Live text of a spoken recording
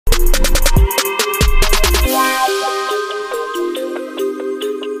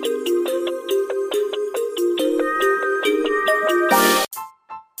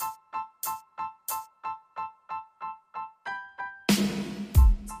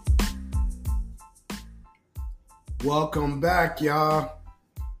Welcome back, y'all.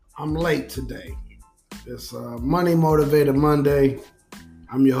 I'm late today. It's Money Motivated Monday.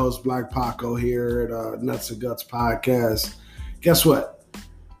 I'm your host, Black Paco, here at Nuts and Guts Podcast. Guess what?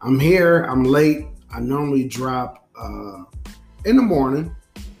 I'm here. I'm late. I normally drop in the morning.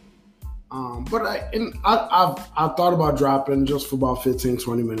 But I thought about dropping just for about 15,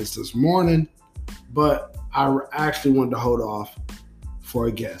 20 minutes this morning. But I actually wanted to hold off for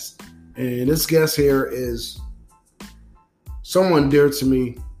a guest. And this guest here is someone dear to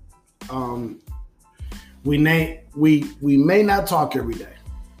me. We may not talk every day.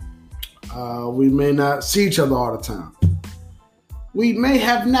 We may not see each other all the time. We may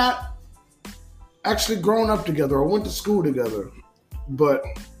have not actually grown up together or went to school together. But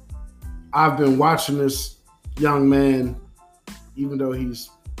I've been watching this young man, even though he's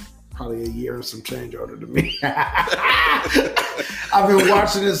probably a year and some change older than me. I've been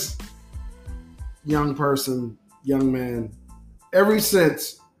watching this young man, ever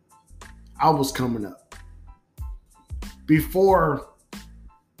since I was coming up. Before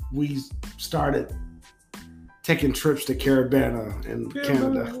we started taking trips to Caribana in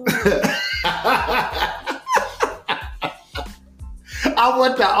Canada. I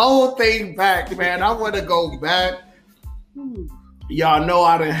want the whole thing back, man. I want to go back. Y'all know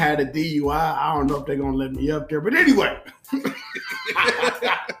I done had a DUI. I don't know if they're going to let me up there. But anyway.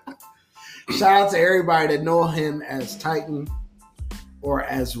 Shout out to everybody that know him as Titan or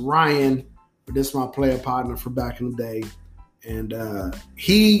as Ryan. But this is my player partner for back in the day. And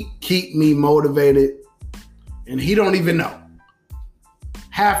he keep me motivated. And he don't even know.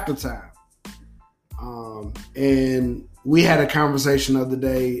 Half the time. And we had a conversation the other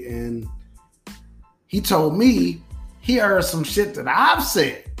day. And he told me he heard some shit that I've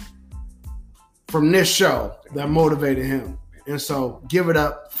said from this show that motivated him. And so give it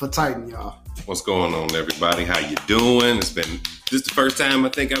up for Titan, y'all. What's going on, everybody? How you doing? This is the first time I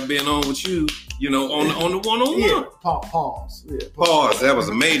think I've been on with you, on the one-on-one. Yeah, pause. Yeah, pause. That was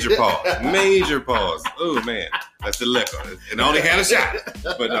a major pause. Major pause. Oh, man. That's the liquor. And I only had a shot.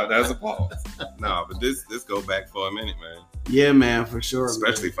 But no, that's a pause. No, but this go back for a minute, man. Yeah, man, for sure.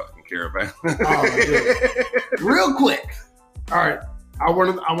 Especially fucking Caravan. Real quick. All right. I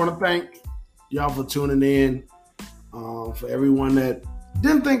want to thank y'all for tuning in. For everyone that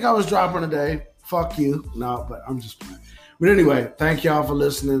didn't think I was dropping today, fuck you. No, but I'm just playing. But anyway, thank y'all for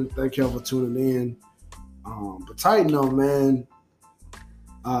listening. Thank y'all for tuning in. But Titan, though, man.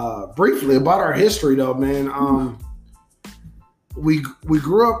 Briefly about our history, though, man. We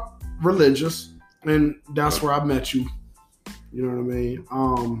grew up religious, and that's where I met you. You know what I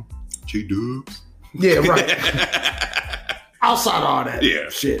mean? G-dubs. Yeah, right. Outside all that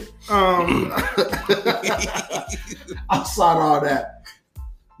shit. Outside all that.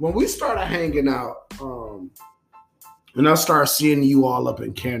 When we started hanging out, and I started seeing you all up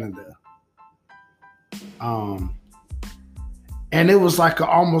in Canada, and it was like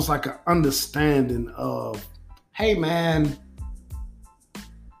almost like an understanding of, hey man,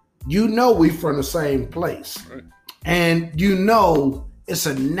 we from the same place. Right. And it's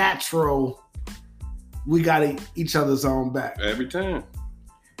a natural, we got each other's own back. Every time.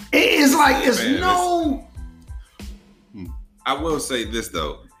 It's like, no. I will say this,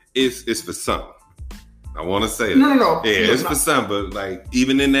 though. It's for some. I want to say that. No. Yeah, it's for some, but like,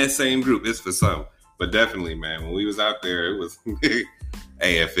 even in that same group, it's for some. But definitely, man, when we was out there, it was, hey,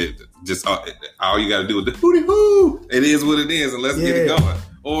 if it just, all you got to do is the hooty-hoo. It is what it is, and let's get it going.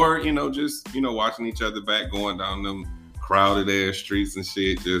 Or, just, watching each other back, going down them crowded ass streets and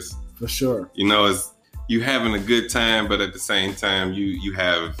shit, just. For sure. It's, you having a good time, but at the same time, you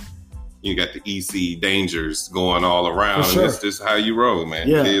got the EC dangers going all around. Sure. It's just how you roll, man.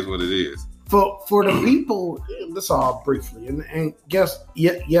 Yeah. It is what it is. For the people, this all briefly, and yes,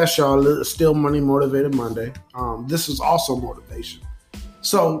 y'all, it's still Money Motivated Monday. This is also motivation.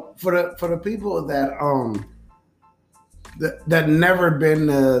 So for the people that never been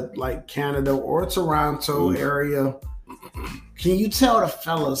to like Canada or Toronto area, can you tell the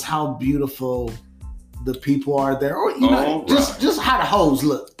fellas how beautiful the people are there, or just how the hoes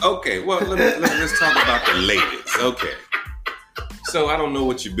look? Okay, well let's talk about the ladies. Okay, so I don't know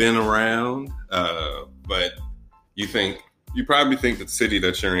what you've been around, but you probably think that the city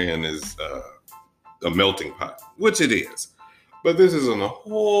that you're in is a melting pot, which it is, but this is on a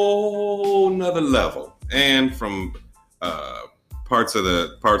whole nother level, and from parts of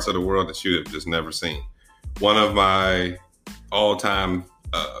the world that you have just never seen. One of my all-time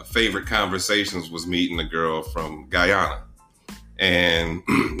favorite conversations was meeting a girl from Guyana. And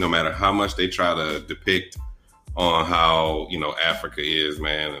no matter how much they try to depict on how, Africa is,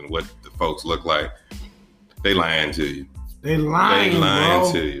 man, and what the folks look like, They lying to you. They lying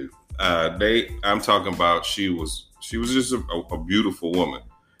bro. To you. I'm talking about she was just a beautiful woman,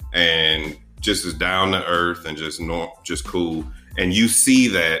 and just as down to earth and just cool. And you see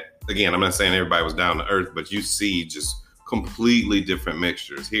that again. I'm not saying everybody was down to earth, but you see just completely different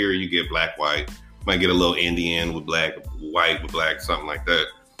mixtures. Here you get black, white. Might get a little Indian with black, white with black, something like that.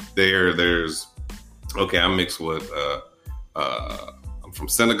 There's okay. I'm mixed with. I'm from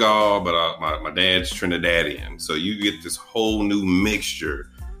Senegal, but my dad's Trinidadian. So you get this whole new mixture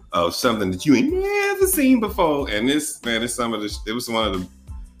of something that you ain't never seen before. And it was one of the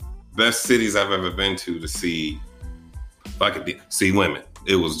best cities I've ever been to see. If I could see women,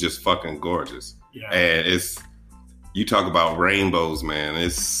 it was just fucking gorgeous. Yeah. And you talk about rainbows, man.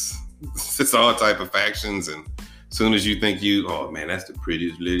 It's all type of factions, and as soon as you think oh man, that's the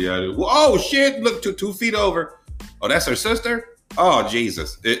prettiest lady out there. Well, oh shit, look 2 feet over. Oh, that's her sister. Oh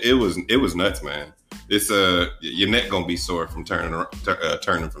Jesus, it was nuts, man. It's your neck gonna be sore from turning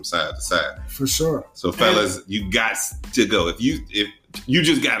from side to side for sure. So fellas, you got to go. If you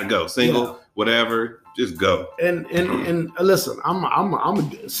just gotta go, single, whatever, just go. And listen,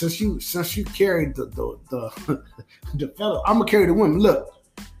 I'm since you carried the fella, I'm gonna carry the women. Look,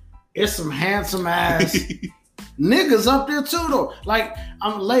 it's some handsome ass niggas up there too, though. Like,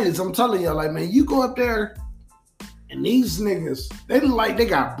 ladies, I'm telling y'all, like, man, you go up there. And these niggas, they look like they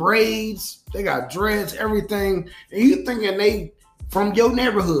got braids, they got dreads, everything. And you thinking they from your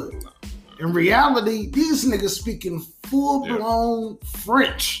neighborhood. In reality, these niggas speaking full-blown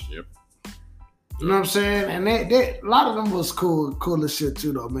French. Yep. You know what I'm saying? And they a lot of them was cool as shit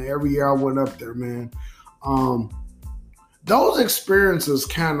too, though, man. Every year I went up there, man. Those experiences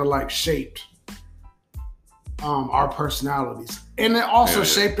kind of like shaped our personalities. And it also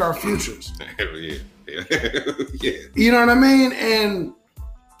shaped our futures. Hell yeah. Yeah. You know what I mean? And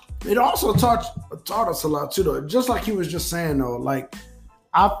it also taught us a lot too, though. Just like he was just saying, though, like,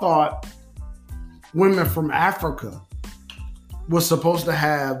 I thought women from Africa was supposed to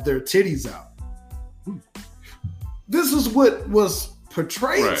have their titties out. This is what was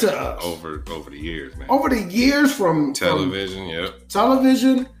portrayed to us over the years, man. Over the years from television,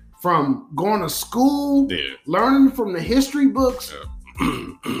 television, from going to school, learning from the history books. Yep.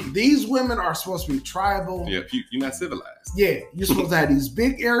 These women are supposed to be tribal. Yeah, you're not civilized. Yeah, you're supposed to have these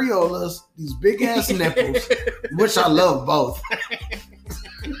big areolas, these big ass nipples, which I love both.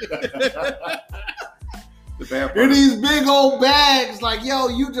 And these big old bags, like, yo,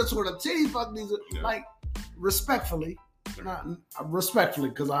 you just want to titty fuck these, like, respectfully,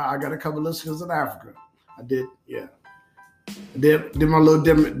 because I got a couple listeners in Africa. I did, I did my little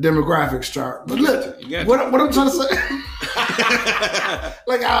demographics chart. But look, what I'm trying to say.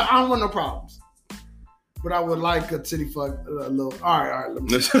 Like, I don't want no problems, but I would like a titty fuck a little. All right. Let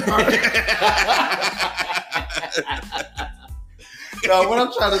me. No, what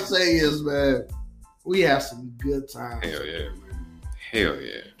I'm trying to say is, man, we have some good times. Hell yeah, man. Hell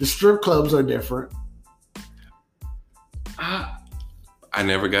yeah. The strip clubs are different. I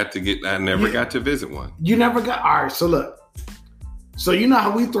never got to visit one. You never got. All right, so look. So you know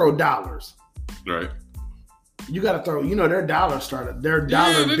how we throw dollars, right? You got to throw, their dollar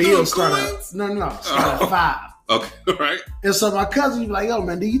bills start at 5. Okay, right. And so my cousin be like, yo,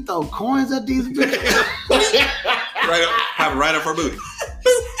 man, do you throw coins at these bitches? right up her booty.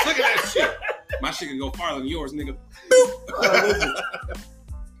 Look at that shit. My shit can go farther than yours, nigga.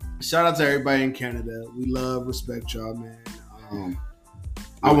 Shout out to everybody in Canada. We love, respect y'all, man.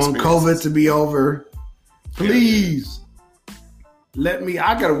 I want COVID to be over. Please.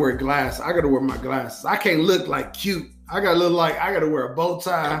 I gotta wear glasses. I gotta wear my glasses. I can't look like cute. I gotta wear a bow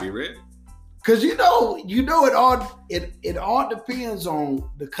tie. Gotta be ready. Cause it all depends on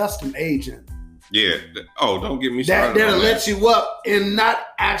the custom agent. Yeah. Oh, don't get me started. That'll let you up and not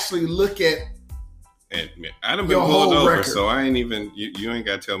actually look at. And I done been pulled over, record. So I ain't even. You ain't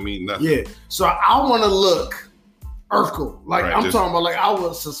gotta tell me nothing. Yeah. So I want to look Urkel. Like, right, I'm talking about, like, I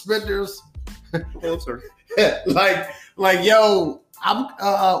was suspenders. like, yo, I'm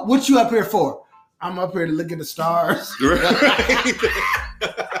what you up here for? I'm up here to look at the stars.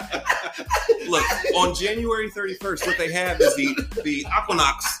 Look, on January 31st, what they have is the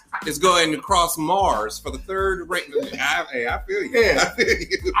Equinox is going to cross Mars for the third rate. I feel you. Yeah. I feel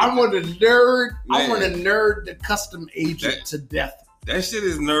you. I want to nerd the custom agent to death. That shit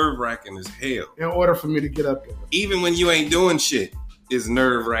is nerve-wracking as hell. In order for me to get up there. Even when you ain't doing shit, it's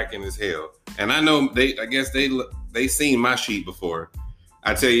nerve-wracking as hell. And I know I guess they seen my sheet before.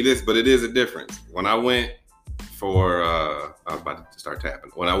 I tell you this, but it is a difference. When I went for, I was about to start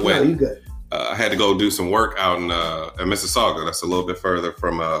tapping. When I went, you good. I had to go do some work out in Mississauga. That's a little bit further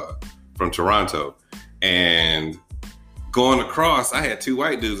from Toronto. And going across, I had two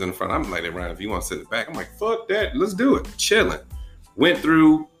white dudes in the front. I'm like, Ryan, if you want to sit in the back, I'm like, fuck that. Let's do it. Chilling. Went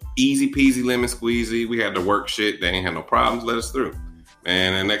through, easy peasy, lemon squeezy. We had to work shit. They ain't had no problems. Let us through.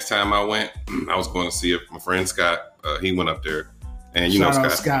 And the next time I went, I was going to see if my friend Scott, he went up there. And you Shout know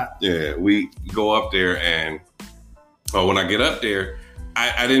out Scott. Yeah, we go up there, and when I get up there,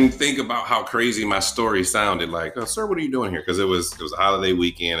 I didn't think about how crazy my story sounded. Like, oh, sir, what are you doing here? Because it was a holiday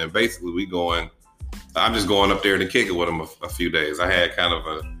weekend, and basically I'm just going up there to kick it with him a few days. I had kind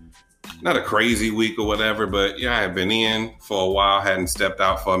of not a crazy week or whatever, but yeah, I had been in for a while, hadn't stepped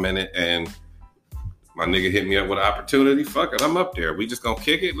out for a minute, and my nigga hit me up with an opportunity. Fuck it, I'm up there. We just gonna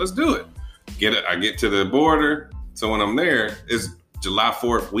kick it. Let's do it. I get to the border. So when I'm there, it's July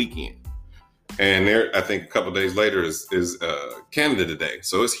 4th weekend. And there, I think a couple days later is Canada Day.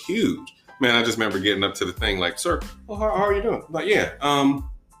 So it's huge. Man, I just remember getting up to the thing like, sir, well, how are you doing? I'm like, yeah.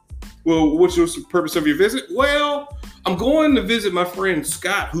 Well, what's the purpose of your visit? Well, I'm going to visit my friend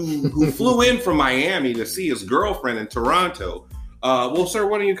Scott, who flew in from Miami to see his girlfriend in Toronto. Well, sir,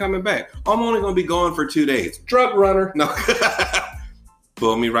 when are you coming back? I'm only going to be gone for 2 days. Drug runner. No.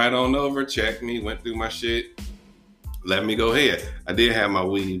 Pulled me right on over, checked me, went through my shit. Let me go ahead. I did have my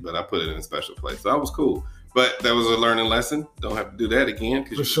weed, but I put it in a special place. So that was cool. But that was a learning lesson. Don't have to do that again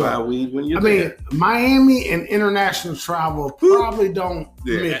because you buy weed when you're there. Miami and international travel probably don't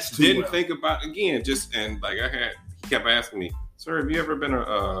mix too Didn't well. think about, again, he kept asking me, sir, have you ever been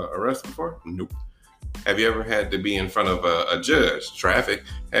arrested before? Nope. Have you ever had to be in front of a judge, traffic?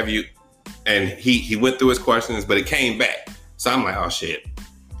 Have you? And he went through his questions, but it came back. So I'm like, oh, shit.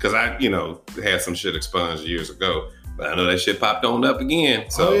 Because I, had some shit expunged years ago. But I know that shit popped on up again.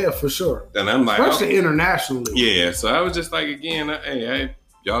 So, yeah, for sure. And I'm like, especially internationally. Yeah. So I was just like, again, hey,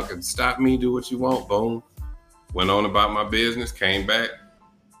 y'all can stop me, do what you want. Boom. Went on about my business, came back.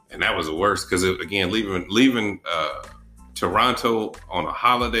 And that was the worst. Because, again, leaving Toronto on a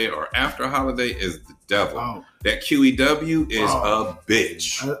holiday or after a holiday is the devil. Oh. That QEW is a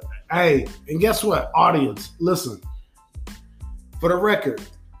bitch. Hey, and guess what? Audience, listen. For the record,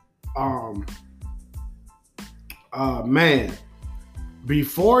 man,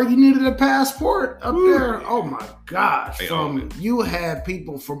 before you needed a passport up there, oh my gosh, you had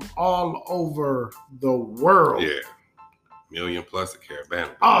people from all over the world. Yeah, million plus a caravan.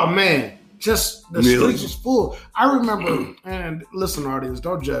 Oh man, just the streets was full. I remember, and listen, audience,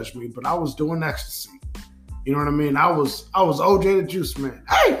 don't judge me, but I was doing ecstasy. You know what I mean? I was OJ the Juice Man.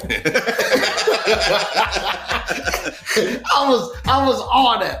 Hey, I was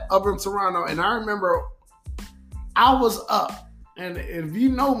all that up in Toronto, and I remember I was up. And if you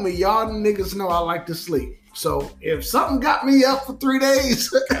know me, y'all niggas know I like to sleep. So if something got me up for 3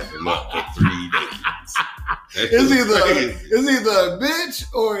 days, it's either a bitch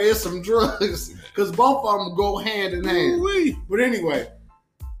or it's some drugs, because both of them go hand in hand. Ooh-wee. But anyway,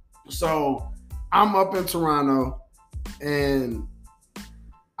 so I'm up in Toronto, and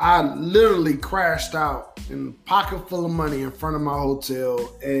I literally crashed out in a pocket full of money in front of my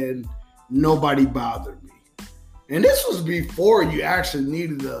hotel, and nobody bothered me. And this was before you actually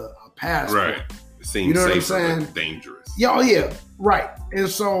needed a passport. Right. It seems safer, but dangerous. Yeah, right. And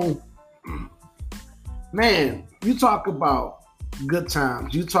so, man, you talk about good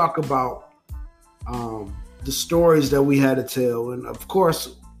times. You talk about the stories that we had to tell. And, of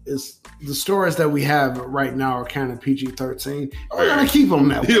course, it's the stories that we have right now are kind of PG-13. We're going to keep them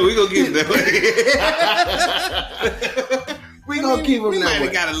that way. Yeah, we're going to keep them that way. We're going to keep them that way. We might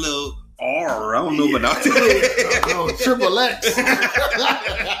have got a little R. I don't know about that. Triple X.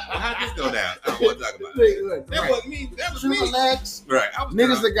 How'd this go down? I don't want to talk about it. That wasn't me. That was Triple X. Right.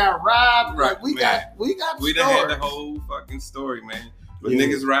 Niggas that got robbed. Right. We got We done had the whole fucking story, man. But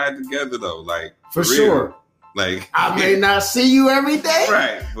niggas ride together though, like for sure. Like I may not see you every day.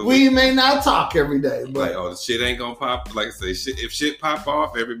 Right. We may not talk every day. But the shit ain't gonna pop. Like I say, if shit pop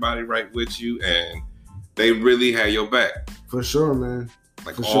off, everybody right with you, and they really had your back. For sure, man.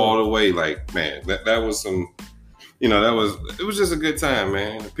 Like all the way, like, man, that was some, it was just a good time,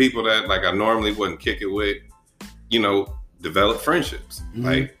 man. People that like I normally wouldn't kick it with, develop friendships. Mm-hmm.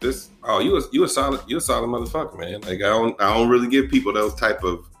 Like this, you a solid motherfucker, man. Like I don't really give people those type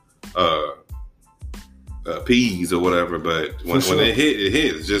of peas or whatever, but when it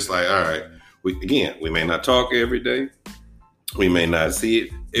hits. It's just like, all right, we may not talk every day. We may not see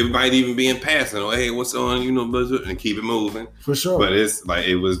it. It might even be in passing. Oh, hey, what's on? And keep it moving. For sure. But it's like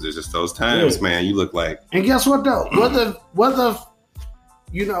it was just those times, man. You look like. And guess what though? What if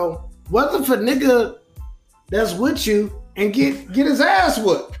a nigga that's with you and get his ass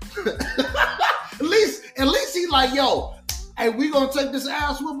whooped? At least he like, yo, hey, we gonna take this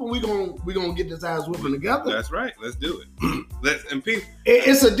ass whooping. We gonna get this ass whooping together. That's right. Let's do it.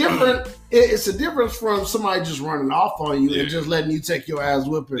 It's a difference from somebody just running off on you and just letting you take your ass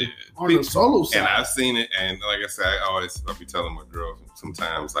whooping on the solo side. And I've seen it, and like I said, I'll be telling my girl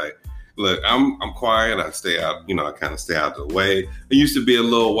sometimes, like, look, I'm quiet. I stay out, I kind of stay out of the way. It used to be a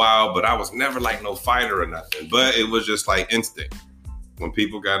little wild, but I was never like no fighter or nothing. But it was just like instinct. When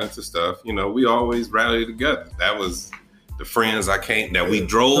people got into stuff, we always rallied together. That was the friends that we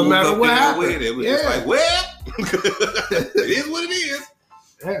drove no up there with. It was just like, well, it is what it is.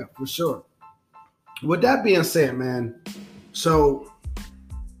 Yeah, for sure. With that being said, man, so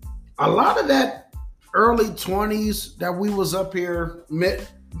a lot of that early 20s that we was up here,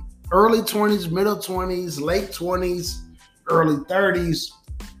 early 20s, middle 20s, late 20s, early 30s,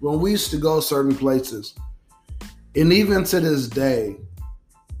 when we used to go certain places. And even to this day,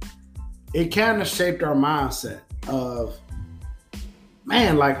 it kind of shaped our mindset of,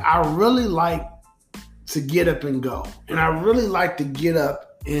 man, like, I really like to get up and go. And I really like to get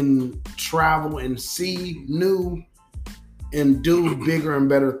up and travel and see new and do bigger and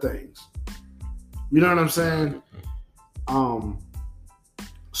better things. You know what I'm saying?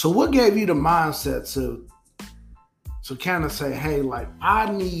 So what gave you the mindset to kind of say, hey, like,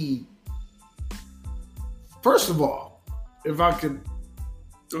 I need, first of all, if I could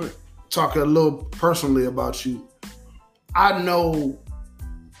talk a little personally about you, I know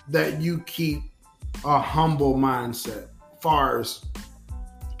that you keep a humble mindset as far as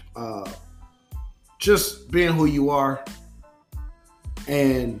just being who you are.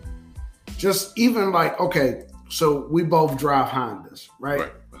 And just even like, okay, so we both drive Hondas, right?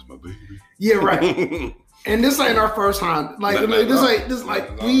 Right. That's my baby. Yeah, right. And this ain't our first Honda.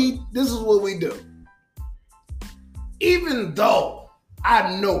 This is what we do. Even though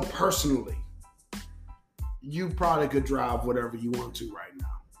I know personally, you probably could drive whatever you want to right now.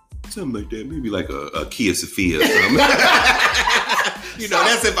 Something like that. Maybe like a Kia Sophia or something.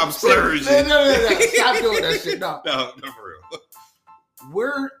 That's if I'm splurging. No. Stop doing that shit. No, for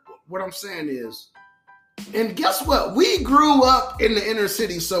real. What I'm saying is, and guess what? We grew up in the inner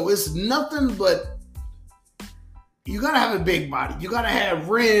city, so it's nothing but, you gotta have a big body. You gotta have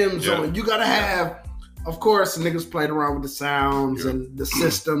rims on. You gotta have, of course, niggas played around with the sounds and the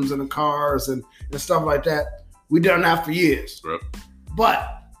systems and the cars and stuff like that. We done that for years. Right. But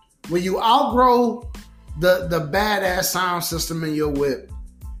when you outgrow the badass sound system in your whip,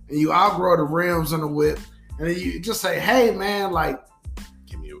 and you outgrow the rims on the whip, and then you just say, hey, man, like,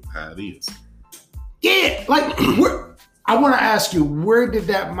 give me how it is. Yeah, like, I want to ask you, where did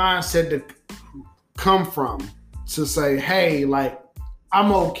that mindset come from to say, hey, like,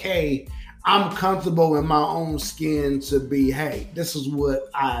 I'm okay, I'm comfortable in my own skin to be, hey, this is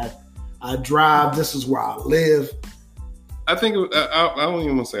what I drive, this is where I live? I think, I don't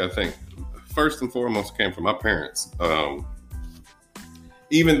even want to say I think. First and foremost, it came from my parents.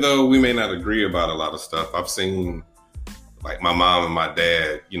 Even though we may not agree about a lot of stuff, I've seen, like, my mom and my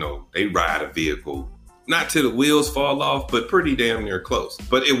dad, they ride a vehicle, not till the wheels fall off, but pretty damn near close.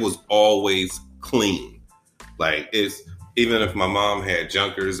 But it was always clean. Like, it's, even if my mom had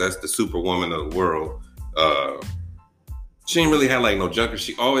junkers, that's the superwoman of the world. She didn't really have like no junkers.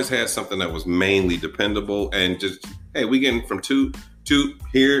 She always had something that was mainly dependable and just, hey, we getting from two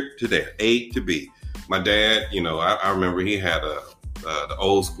here to there, A to B. My dad, I remember he had the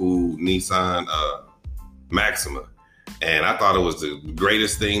old school Nissan Maxima, and I thought it was the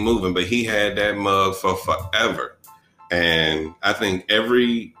greatest thing moving, but he had that mug for forever. And I think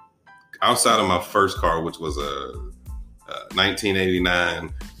outside of my first car, which was a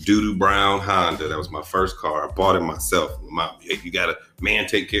 1989 doo-doo brown Honda. That was my first car. I bought it myself. Mom, you got a man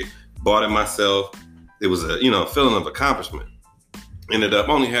take care. Bought it myself. It was a feeling of accomplishment. Ended up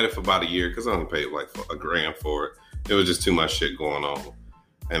only had it for about a year because I only paid like $1,000 for it. It was just too much shit going on.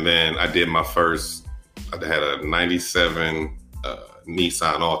 And then I did my first. I had a '97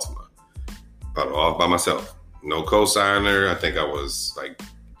 Nissan Altima. Bought it all by myself. No co-signer. I think I was like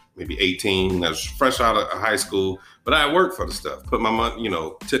maybe 18. I was fresh out of high school. But I worked for the stuff, put my money,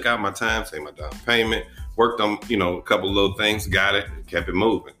 took out my time, saved my down payment, worked on, a couple of little things, got it, kept it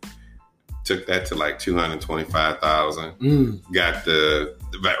moving. Took that to like $225,000. Got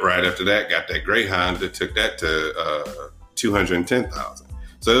right after that, got that gray Honda, took that to $210,000.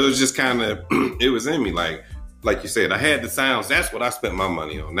 So it was just kind of, it was in me. Like you said, I had the sounds. That's what I spent my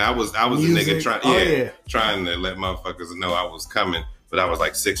money on. Now I was Music. a nigga trying to let motherfuckers know I was coming, but I was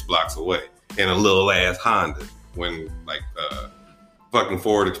like 6 blocks away in a little ass Honda. When like fucking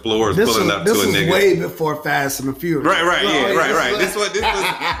Ford Explorers pulling up to a nigga. This was way before Fast and the Furious. Right. This was.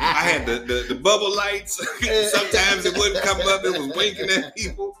 I had the bubble lights. Sometimes it wouldn't come up. It was winking at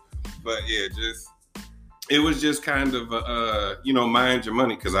people. But yeah, it was just kind of mind your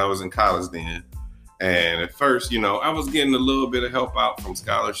money, because I was in college then. And at first, I was getting a little bit of help out from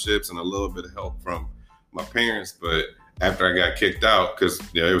scholarships and a little bit of help from my parents. But after I got kicked out, because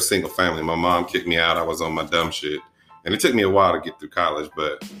it was single family, my mom kicked me out. I was on my dumb shit. And it took me a while to get through college.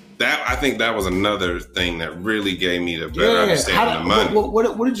 But I think that was another thing that really gave me the better understanding of money.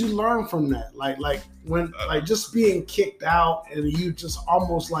 What did you learn from that? Like when just being kicked out and you just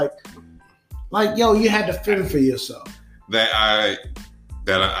almost like you had to fend for yourself. That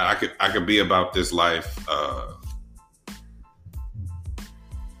I could be about this life,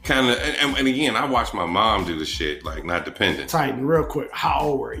 kind of, and again, I watched my mom do the shit, like not dependent. Titan, real quick, how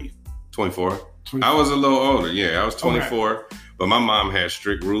old were you? 24. I was a little older, I was 24, okay. But my mom had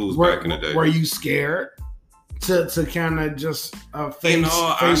strict rules back in the day. Were you scared to kind of just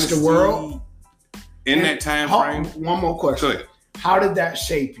face the world? In that time frame? One more question. How did that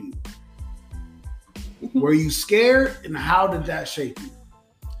shape you? Were you scared, and how did that shape you?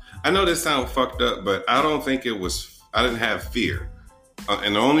 I know this sounds fucked up, but I don't think I didn't have fear.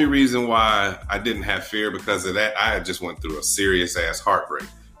 And the only reason why I didn't have fear because of that, I had just went through a serious ass heartbreak.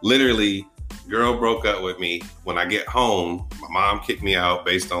 Literally, girl broke up with me. When I get home, my mom kicked me out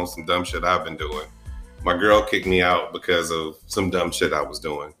based on some dumb shit I've been doing. My girl kicked me out because of some dumb shit I was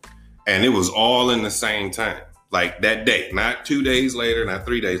doing. And it was all in the same time. Like that day, not 2 days later, not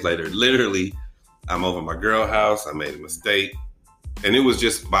 3 days later. Literally, I'm over at my girl's house. I made a mistake. And it was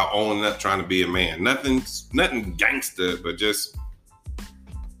just about owning up, trying to be a man. Nothing gangster, but just,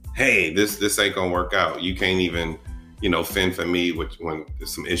 hey, this ain't gonna work out. You can't even, fend for me when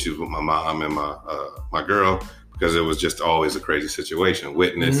there's some issues with my mom and my girl, because it was just always a crazy situation,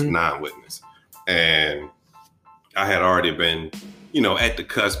 witness, non-witness. And I had already been, at the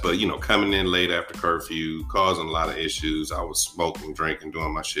cusp of, coming in late after curfew, causing a lot of issues. I was smoking, drinking,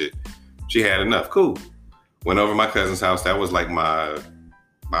 doing my shit. She had enough. Cool. Went over to my cousin's house. That was like my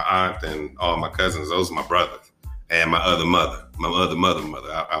aunt and all my cousins. Those are my brothers and my other mother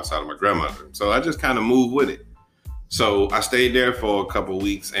outside of my grandmother. So I just kind of moved with it. So I stayed there for a couple of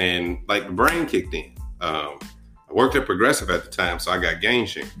weeks, and like the brain kicked in. I worked at Progressive at the time, so I got gain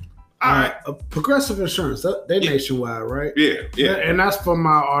sharing. All right. Progressive Insurance, they're nationwide, right? Yeah. And that's for my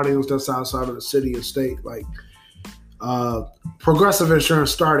audience that's outside of the city and state. Like, Progressive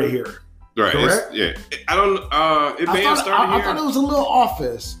Insurance started here. Right. Correct? Yeah. I don't. It may have started here. I thought it was a little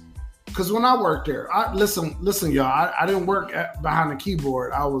office, because when I worked there, listen, y'all. I didn't work behind the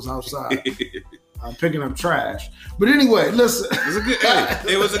keyboard. I was outside picking up trash. But anyway, listen.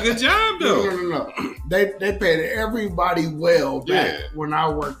 It was a good job, though. No. They paid everybody well back when I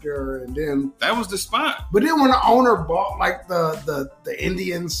worked there, and then that was the spot. But then when the owner bought like the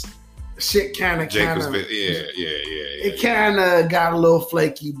Indians. Shit kind of it kind of got a little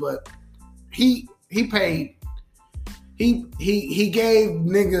flaky, but he paid. He gave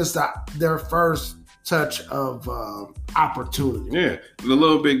niggas their first touch of opportunity. Yeah, a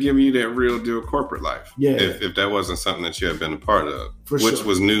little bit giving you that real deal corporate life. Yeah, if that wasn't something that you had been a part of, which sure.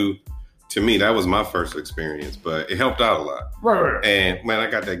 was new to me. That was my first experience, but it helped out a lot. Right. And man, I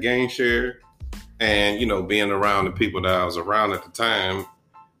got that gain share, and being around the people that I was around at the time.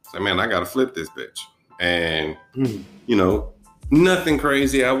 So, man, I got to flip this bitch. And, nothing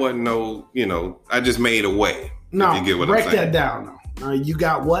crazy. I wasn't I just made a way. No, you get what break I'm saying. that down now. You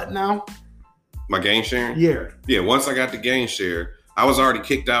got what now? My gain sharing? Yeah. Yeah, once I got the gain share, I was already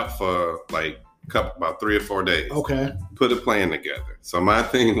kicked out for about 3 or 4 days. Okay. Put a plan together. So my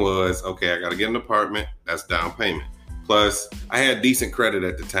thing was, okay, I got to get an apartment. That's down payment. Plus, I had decent credit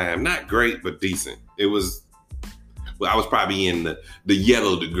at the time. Not great, but decent. It was... I was probably in the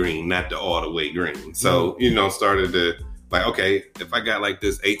yellow to green, not the all the way green. So, started to okay, if I got like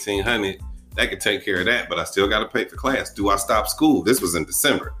this 1,800, that could take care of that, but I still got to pay for class. Do I stop school? This was in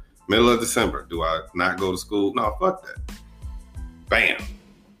December, middle of December. Do I not go to school? No, fuck that. Bam.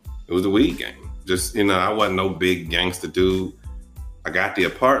 It was a weed game. Just, I wasn't no big gangster dude. I got the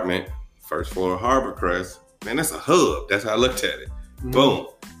apartment, first floor of Harbor Crest. Man, that's a hub. That's how I looked at it. Mm-hmm. Boom.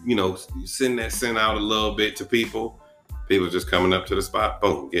 You send out a little bit to people. People just coming up to the spot,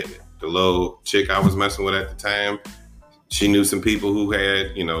 boom, getting it. The little chick I was messing with at the time, she knew some people who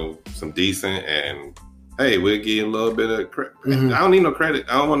had, some decent, and hey, we'll give you a little bit of credit. Mm-hmm. I don't need no credit.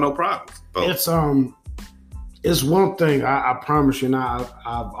 I don't want no problems. Boom. It's one thing, I promise you now,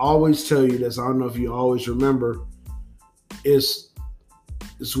 I've always tell you this, I don't know if you always remember, it's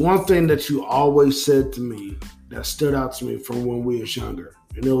one thing that you always said to me, that stood out to me from when we was younger.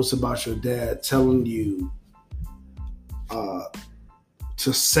 And it was about your dad telling you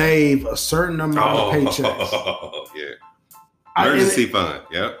to save a certain amount of paychecks. Oh, yeah. Emergency fund.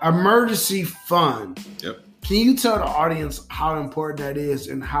 Yep. Emergency fund. Yep. Can you tell the audience how important that is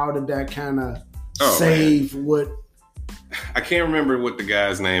and how did that kind of save what? I can't remember what the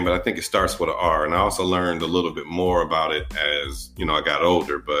guy's name, but I think it starts with an R. And I also learned a little bit more about it as, I got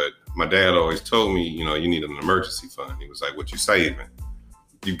older. But my dad always told me, you need an emergency fund. He was like, what you saving?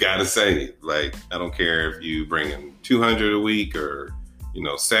 You got to save. Like, I don't care if you bring in 200 a week or,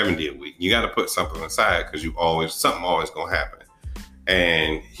 70 a week. You got to put something aside because something always going to happen.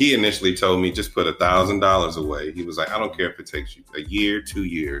 And he initially told me just put $1,000 away. He was like, I don't care if it takes you a year, 2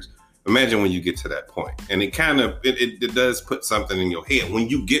 years. Imagine when you get to that point. And it kind of, it does put something in your head when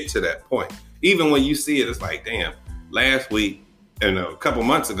you get to that point. Even when you see it, it's like, damn, last week and a couple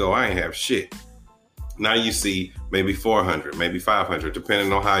months ago, I ain't have shit. Now you see maybe 400, maybe 500,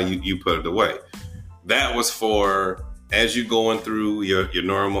 depending on how you put it away. That was for, as you going through your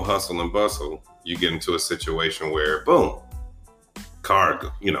normal hustle and bustle, you get into a situation where, boom, car,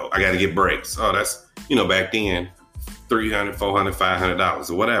 I got to get brakes. Oh, that's, back then, $300, $400, $500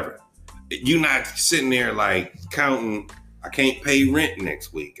 or whatever. You're not sitting there like counting, I can't pay rent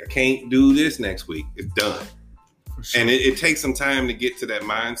next week. I can't do this next week. It's done. Sure. And it takes some time to get to that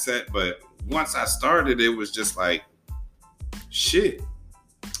mindset. But once I started, it was just like, shit.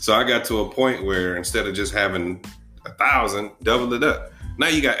 So I got to a point where instead of just having 1,000, double it up. Now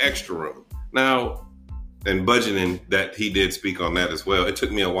you got extra room. Now, and budgeting, that he did speak on that as well. It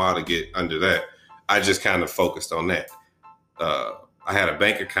took me a while to get under that. I just kind of focused on that. I had a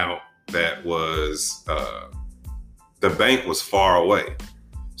bank account that was, the bank was far away.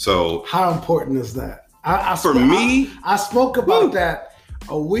 So how important is that? I spoke about that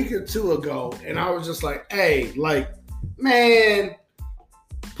a week or two ago, and I was just like, hey, man,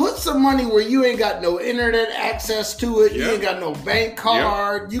 put some money where you ain't got no internet access to it. Yep. You ain't got no bank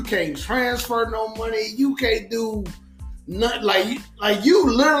card. Yep. You can't transfer no money. You can't do nothing. Like you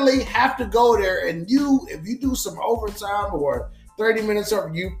literally have to go there, and if you do some overtime or 30 minutes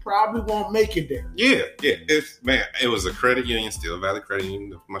over, you probably won't make it there. Yeah. It was a credit union, still valid credit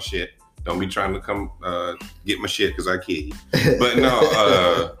union. My shit. Don't be trying to come get my shit because I kill you. But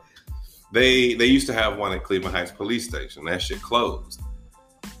no, they used to have one at Cleveland Heights Police Station. That shit closed.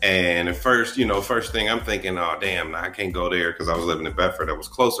 And at first, first thing I'm thinking, oh, damn, I can't go there because I was living in Bedford. That was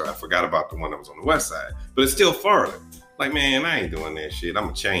closer. I forgot about the one that was on the west side. But it's still farther. Like, man, I ain't doing that shit. I'm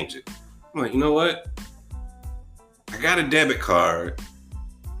going to change it. I'm like, you know what? I got a debit card,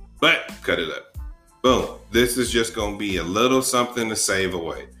 but cut it up. Boom. This is just going to be a little something to save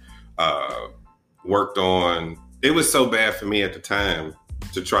away. Worked on, it was so bad for me at the time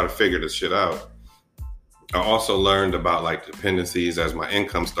to try to figure this shit out. I also learned about dependencies as my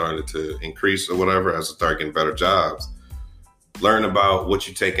income started to increase or whatever, as I started getting better jobs. Learn about what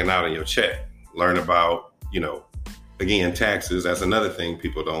you're taking out of your check. Learn about, again, taxes. That's another thing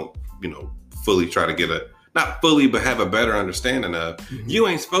people don't, fully try to get not fully, but have a better understanding of. Mm-hmm. You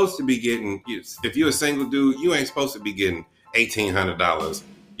ain't supposed to be getting, if you're a single dude, you ain't supposed to be getting $1,800,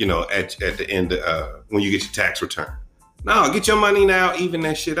 at the end when you get your tax return. No, get your money now, even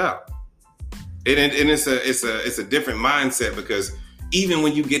that shit out. And it's a different mindset, because even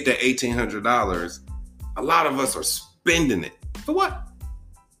when you get that $1,800, a lot of us are spending it. For what?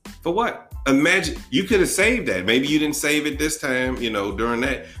 For what? Imagine you could have saved that. Maybe you didn't save it this time, during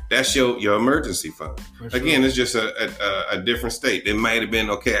that. That's your emergency fund. Sure. Again, it's just a different state. It might have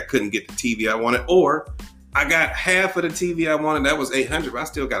been, okay, I couldn't get the TV I wanted, or I got half of the TV I wanted. That was $800, but I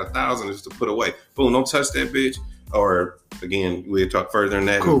still got $1,000 just to put away. Boom, don't touch that bitch. Or again, we'll talk further in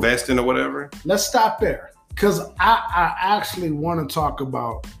that, cool. Investing or whatever. Let's stop there, because I actually want to talk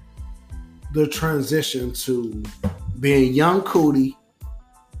about the transition to being young Cootie.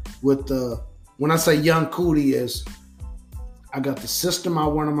 When I say young Cootie, is I got the system I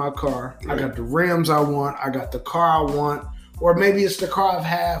want in my car. Right. I got the rims I want. I got the car I want. Or maybe it's the car I've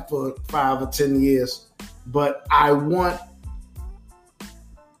had for 5 or 10 years, but I want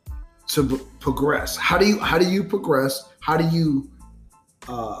to progress. How do you progress? How do you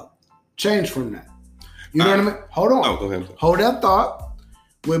change from that? You know what I mean? Hold on. Oh, go ahead. Hold that thought.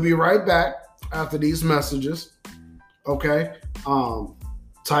 We'll be right back after these messages. Okay.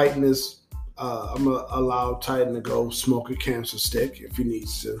 Titan is. I'm gonna allow Titan to go smoke a cancer stick if he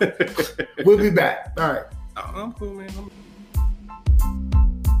needs to. We'll be back. All right. Oh, I'm cool, man.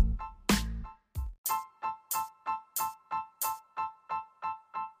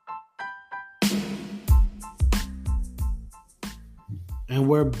 And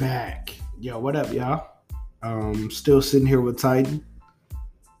we're back. Yo, what up, y'all? Still sitting here with Titan.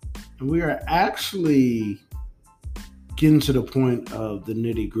 And we are actually getting to the point of the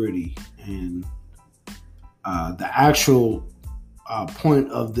nitty gritty and the actual point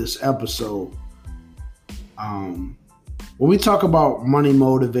of this episode. When we talk about Money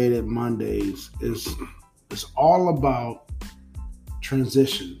Motivated Mondays, it's all about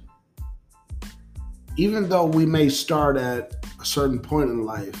transition. Even though we may start at a certain point in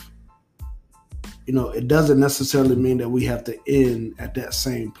life, it doesn't necessarily mean that we have to end at that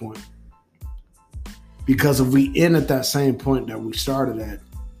same point. Because if we end at that same point that we started at,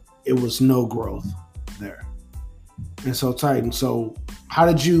 it was no growth there. And so, Titan, how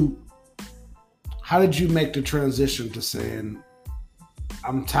did you make the transition to saying,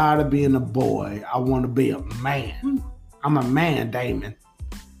 I'm tired of being a boy, I want to be a man. I'm a man, Damon.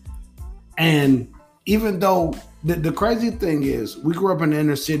 And even though the crazy thing is, we grew up in the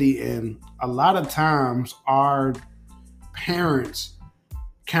inner city, and a lot of times our parents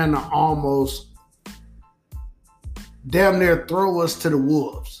kind of almost damn near throw us to the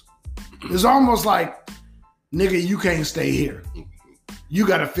wolves. It's almost like, nigga, you can't stay here. You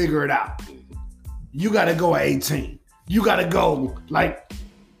got to figure it out. You got to go at 18. You got to go,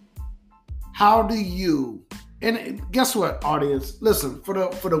 how do you... And guess what, audience? Listen, for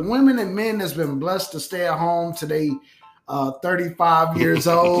the women and men that's been blessed to stay at home today, 35 years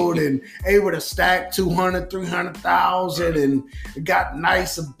old and able to stack 200, 300,000 and got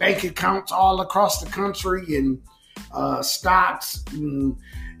nice bank accounts all across the country and stocks, and,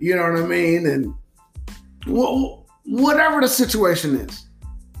 you know what I mean? And whatever the situation is,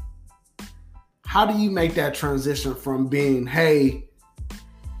 how do you make that transition from being, hey,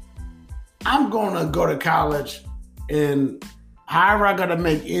 I'm going to go to college and however I got to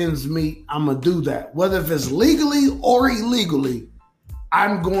make ends meet, I'm going to do that. Whether if it's legally or illegally,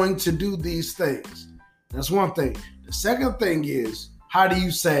 I'm going to do these things. That's one thing. The second thing is, how do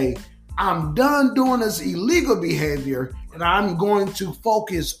you say, I'm done doing this illegal behavior and I'm going to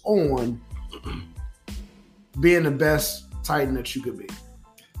focus on being the best Titan that you could be?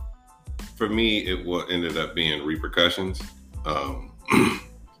 For me, it ended up being repercussions.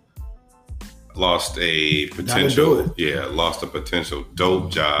 Lost a potential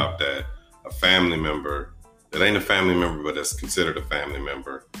dope job that a family member, that ain't a family member, but that's considered a family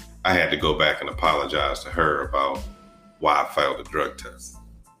member. I had to go back and apologize to her about why I failed the drug test.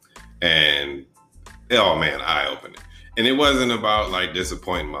 And, oh man, eye-opening. And it wasn't about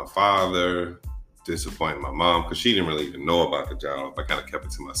disappointing my father, disappointing my mom, because she didn't really even know about the job. I kind of kept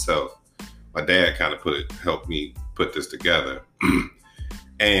it to myself. My dad kind of helped me put this together.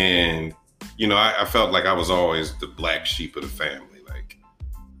 And I felt like I was always the black sheep of the family.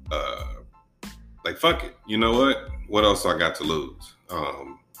 Fuck it. You know what? What else I got to lose?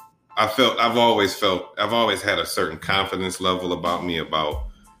 I've always had a certain confidence level about me, about,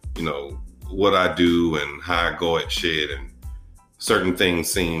 what I do and how I go at shit. And certain things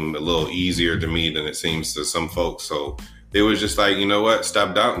seem a little easier to me than it seems to some folks. So it was just like, you know what?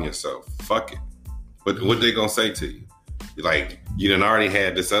 Stop doubting yourself. Fuck it. What they gonna say to you? You done already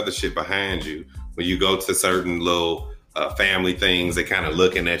had this other shit behind you. When you go to certain little family things, they kind of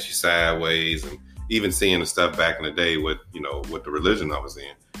looking at you sideways, and even seeing the stuff back in the day with the religion I was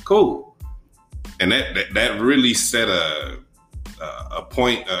in. Cool. And that really set a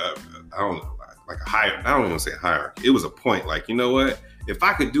point. I don't know, like a higher. I don't even want to say hierarchy. It was a point. You know what? If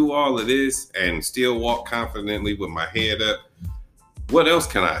I could do all of this and still walk confidently with my head up, what else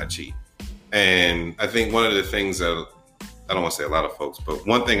can I achieve? And I think one of the things that, I don't want to say a lot of folks, but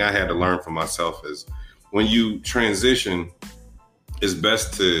one thing I had to learn for myself is when you transition, it's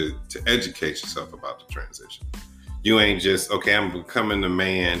best to educate yourself about the transition. You ain't just, okay, I'm becoming a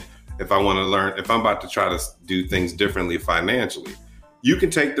man. If I want to learn, if I'm about to try to do things differently financially, you can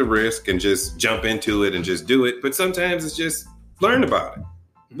take the risk and just jump into it and just do it. But sometimes it's just learn about it.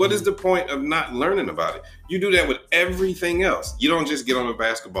 What is the point of not learning about it? You do that with everything else. You don't just get on a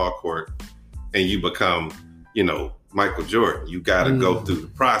basketball court and you become, Michael Jordan. You got to go through the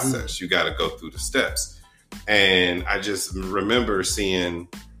process. You got to go through the steps. And I just remember seeing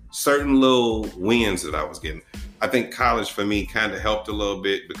certain little wins that I was getting. I think college for me kind of helped a little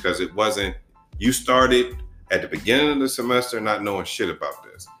bit because it wasn't, you started at the beginning of the semester not knowing shit about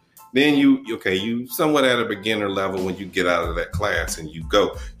this. Then you somewhat at a beginner level when you get out of that class and you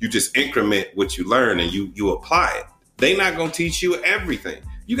just increment what you learn and you apply it. They not going to teach you everything.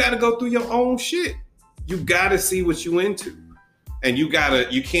 You got to go through your own shit. You got to see what you into. And you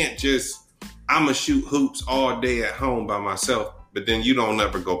can't just, I'm going to shoot hoops all day at home by myself, but then you don't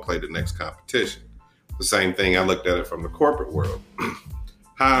ever go play the next competition. The same thing, I looked at it from the corporate world.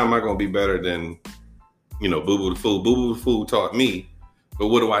 How am I going to be better than Boo Boo the Fool. Boo Boo the Fool taught me, but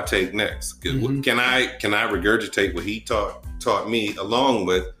what do I take next? Mm-hmm. Can I regurgitate what he taught me along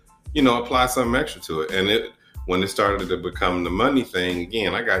with, apply something extra to it? And when it started to become the money thing,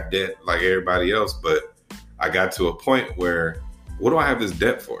 again, I got debt like everybody else, but I got to a point where, what do I have this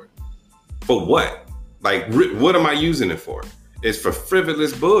debt for? For what? Like, what am I using it for? It's for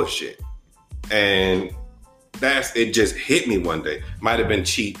frivolous bullshit. And it just hit me one day. Might have been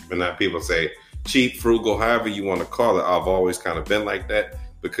cheap, but now people say cheap, frugal, however you want to call it. I've always kind of been like that,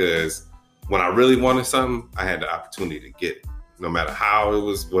 because when I really wanted something, I had the opportunity to get it. No matter how it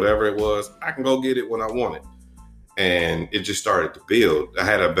was, whatever it was, I can go get it when I want it. And it just started to build. I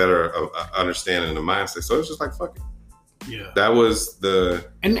had a better understanding of the mindset. So it was just like, fuck it. Yeah. That was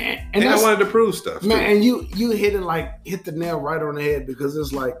and I wanted to prove stuff. Man, too. And you hit the nail right on the head, because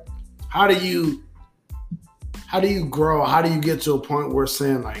it's like, how do you grow? How do you get to a point where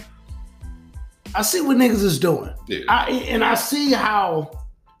saying, like, I see what niggas is doing. Yeah. I see how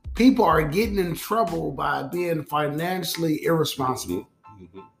people are getting in trouble by being financially irresponsible.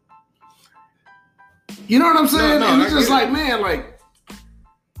 Mm-hmm. You know what I'm saying? No, and it's just like, man, like,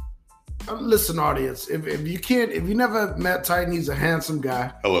 listen, audience, if you never met Titan, he's a handsome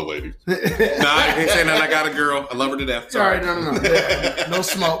guy. Hello, ladies. No, I ain't saying that. I got a girl. I love her to death. Sorry. No. No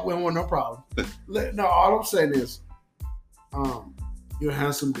smoke. We don't want no problem. No, all I'm saying is, you're a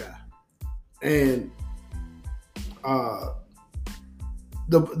handsome guy. And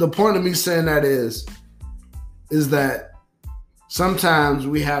the point of me saying that is that sometimes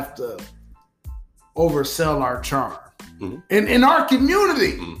we have to oversell our charm. Mm-hmm. In our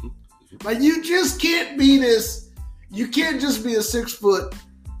community. Mm-hmm. Like, you just can't be this. You can't just be a 6 foot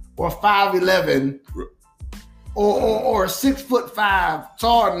or 5'11" or 6'5"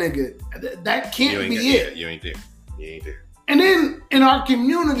 tall nigga. That can't be it. You ain't there. And then in our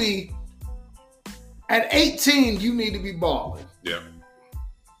community, at 18, you need to be balling. Yeah.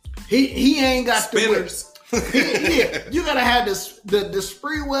 He ain't got spinners. You gotta have the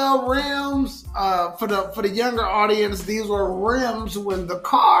Spreewell rims. For the younger audience, these were rims when the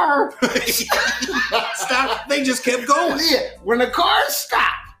car stopped. They just kept going. Yeah, when the car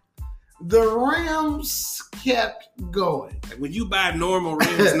stopped, the rims kept going. Like, when you buy normal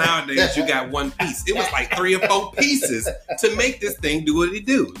rims nowadays, you got one piece. It was like 3 or 4 pieces to make this thing do what it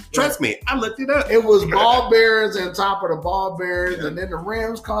do. Trust me, I looked it up. It was ball bearings on top of the ball bearings, and then the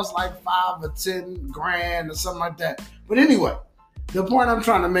rims cost like $5 or $10,000 or something like that. But anyway, the point I'm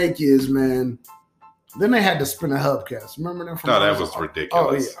trying to make is, man, then they had to spin a hubcap. Remember that? No, that was ridiculous.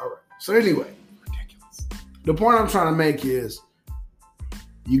 Oh yeah, all right. So anyway, ridiculous. The point I'm trying to make is,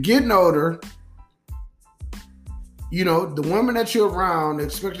 you getting older. The women that you're around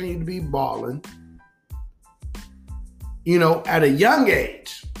expecting you to be balling, at a young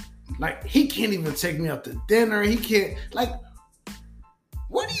age. Like, he can't even take me out to dinner. He can't, like,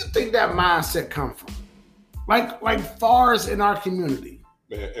 where do you think that mindset come from? Like far as in our community.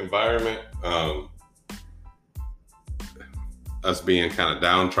 Environment, us being kind of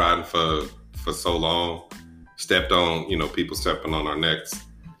downtrodden for so long, stepped on, people stepping on our necks.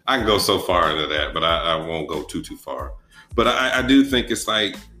 I can go so far into that, but I won't go too far. But I do think it's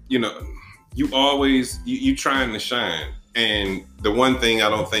like, you always, you trying to shine. And the one thing I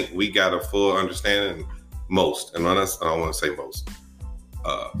don't think we got a full understanding, most, and I don't want to say most,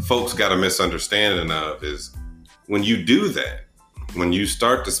 folks got a misunderstanding of is when you do that, when you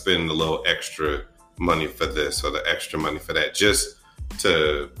start to spend a little extra money for this or the extra money for that, just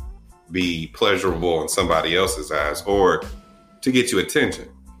to be pleasurable in somebody else's eyes or to get you attention.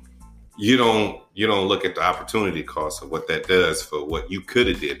 You don't look at the opportunity cost of what that does for what you could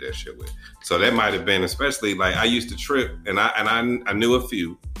have did that shit with. So that might have been, especially like I used to trip, and I knew a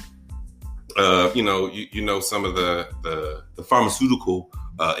few. Some of the pharmaceutical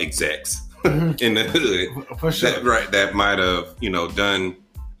execs in the hood, for sure. that might have done.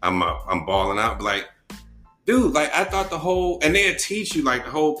 I'm balling out, but like, dude, like I thought and they'd teach you like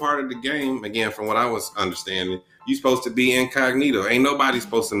the whole part of the game again from what I was understanding. You supposed to be incognito. Ain't nobody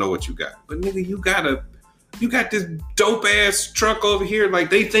supposed to know what you got. But nigga, you got this dope ass truck over here.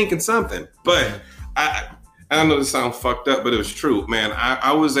 Like, they thinking something. But I know this sounds fucked up, but it was true, man.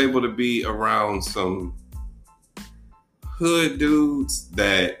 I was able to be around some hood dudes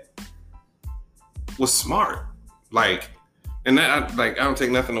that was smart. Like, and that I don't take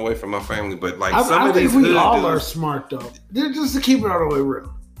nothing away from my family, but like I think we all are smart though. Just to keep it all the way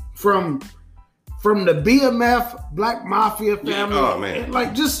real. From the BMF Black Mafia family. Yeah, oh man.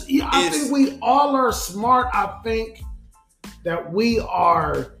 Like, I think we all are smart. I think that we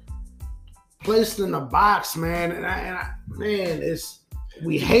are placed in a box, man. And I, it's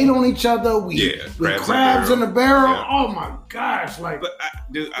we hate on each other. We crabs in the barrel. Yeah. Oh my gosh! Like, but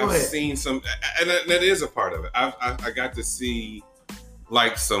I've seen some, and that is a part of it. I got to see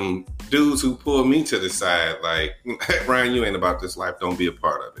like some dudes who pulled me to the side, like, Ryan, you ain't about this life. Don't be a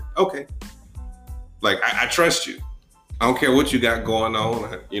part of it. Okay. Like, I trust you. I don't care what you got going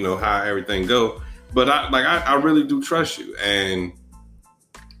on, you know, how everything go. But I really do trust you. And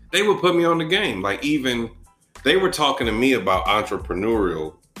they would put me on the game. Like, even they were talking to me about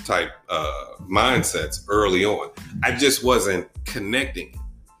entrepreneurial type mindsets early on. I just wasn't connecting.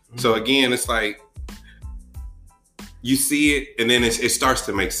 So again, it's like, you see it, and then it starts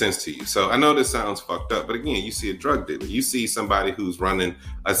to make sense to you. So I know this sounds fucked up, but again, you see a drug dealer. You see somebody who's running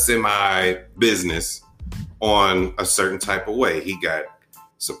a semi-business on a certain type of way. He got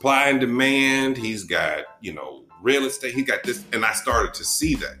supply and demand. He's got, you know, real estate. He got this. And I started to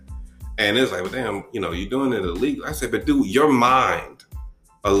see that. And it's like, well, damn, you know, you're doing it illegal. I said, but dude, your mind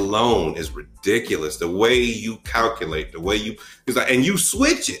alone is ridiculous. The way you calculate, the way you, it's like, and you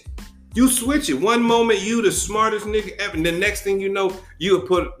switch it. You switch it. One moment you the smartest nigga ever, and the next thing you know, you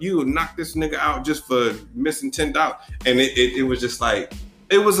would knock this nigga out just for missing $10. And it was just like,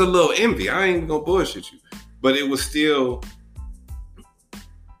 it was a little envy. I ain't gonna bullshit you, but it was still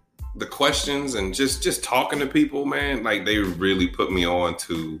the questions and just talking to people, man. Like, they really put me on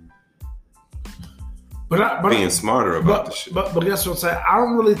to being smarter about the shit. But guess what I'm saying? I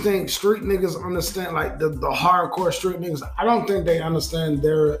don't really think street niggas understand, like the hardcore street niggas. I don't think they understand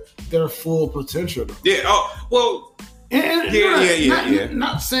their full potential though. Yeah. Oh, well.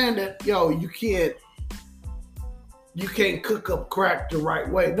 Not saying that, yo, you can't cook up crack the right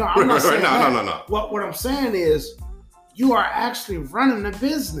way. No, I'm not saying that. No. What I'm saying is, you are actually running a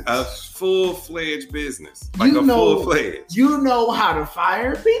business. A full-fledged business. Like full-fledged. You know how to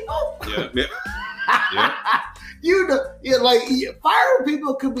fire people? Yeah. You know, like, firing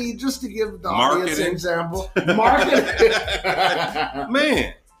people could be, just to give the audience an example. Marketing.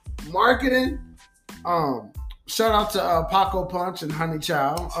 Man. Marketing. Shout out to Paco Punch and Honey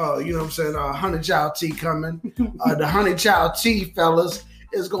Chow. You know what I'm saying? Honey Chow tea coming. The Honey Chow tea, fellas,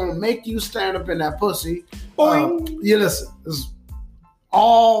 is going to make you stand up in that pussy. Listen, it's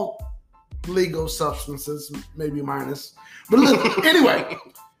all legal substances, maybe minus. But listen, anyway,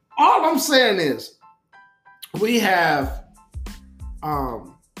 all I'm saying is we have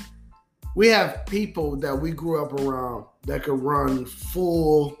people that we grew up around that could run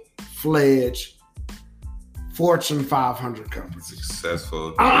full-fledged Fortune 500 companies.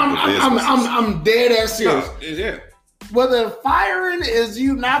 Successful. I'm dead ass serious. No, yeah. Whether firing is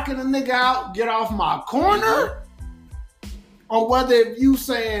you knocking a nigga out, get off my corner, or whether if you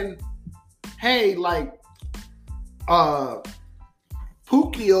saying, hey, like,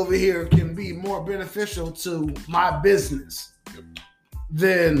 Pookie over here can be more beneficial to my business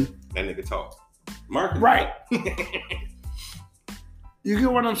than that nigga talk. Marketing. Right. You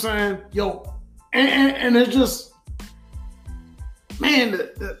get what I'm saying? Yo, and it's just, man,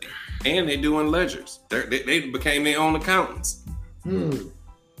 and they're doing ledgers. They became their own accountants.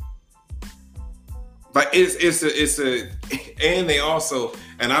 But it's a, and they also,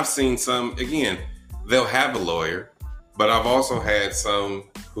 and I've seen some, again, they'll have a lawyer, but I've also had some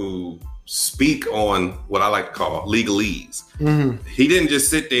who speak on what I like to call legalese. Mm-hmm. He didn't just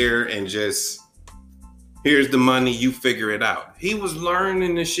sit there and just, here's the money, you figure it out. He was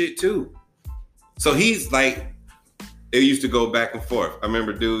learning this shit too. So he's like, it used to go back and forth. I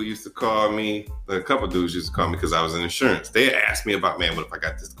remember dude used to call me, a couple dudes used to call me because I was in insurance. They asked me about, man, what if I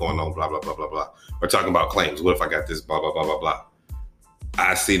got this going on, blah, blah, blah, blah, blah. Or talking about claims. What if I got this, blah, blah, blah, blah, blah.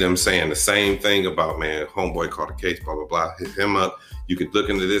 I see them saying the same thing about, man, homeboy caught a case, blah, blah, blah. Hit him up. You could look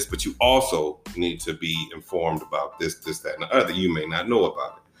into this, but you also need to be informed about this, that, and the other. You may not know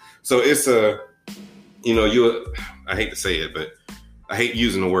about it. So it's a, you know, I hate to say it, but I hate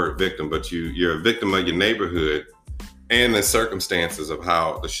using the word victim, but you're a victim of your neighborhood and the circumstances of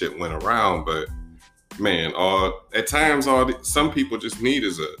how the shit went around. But man, at times, some people just need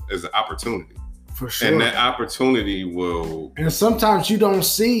is an opportunity. For sure. And that opportunity will. And sometimes you don't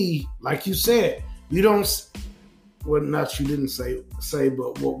see, like you said, you don't. Well, not you didn't say,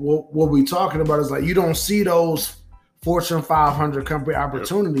 but what we talking about is like you don't see those Fortune 500 company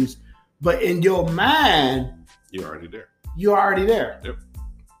opportunities, but in your mind, you're already there. You're already there. Yep.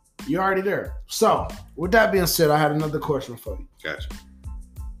 You're already there. So, with that being said, I had another question for you. Gotcha.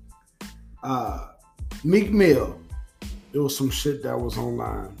 Meek Mill, there was some shit that was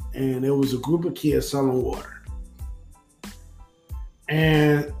online, and it was a group of kids selling water.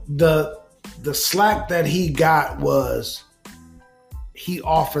 And the slack that he got was he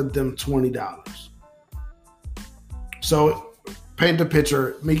offered them $20. So paint the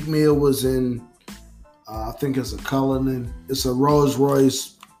picture. Meek Mill was in, I think it's a Cullinan. It's a Rolls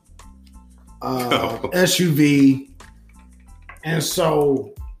Royce SUV. And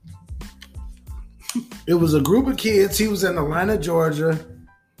so it was a group of kids. He was in Atlanta, Georgia.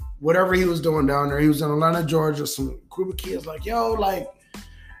 Whatever he was doing down there, he was in Atlanta, Georgia. Some group of kids like, yo, like,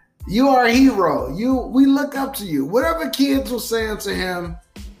 you are a hero. We look up to you. Whatever kids were saying to him,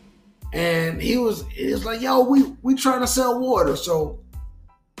 and he was like, yo, we trying to sell water. So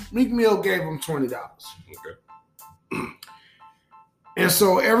Meek Mill gave him $20. Okay. And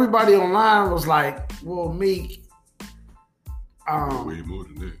so everybody online was like, well, Meek, way more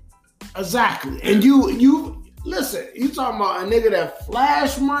than that. Exactly. And you listen, you talking about a nigga that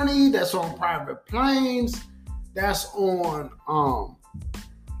flash money, that's on private planes, that's on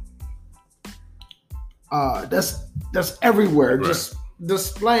that's everywhere. Right. Just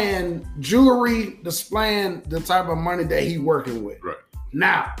displaying jewelry, displaying the type of money that he working with. Right.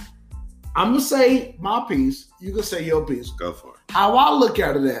 Now, I'm gonna say my piece, you can say your piece. Go for it. How I look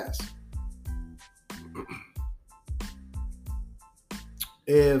at it as,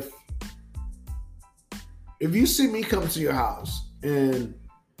 if you see me come to your house and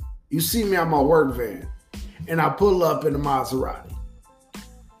you see me on my work van and I pull up in a Maserati,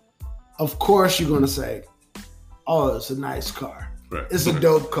 of course you're going to say, oh, it's a nice car. Right. It's a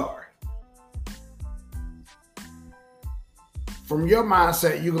dope car. From your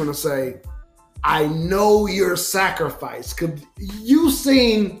mindset, you're going to say, I know your sacrifice. Because you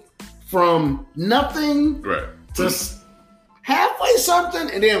seen from nothing to halfway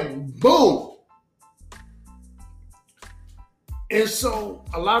something and then boom. And so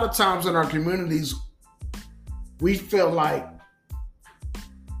a lot of times in our communities, we feel like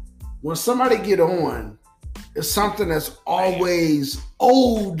when somebody get on, it's something that's always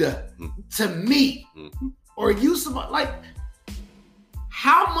owed to me. Mm-hmm. Or you, like,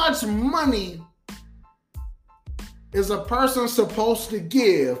 how much money is a person supposed to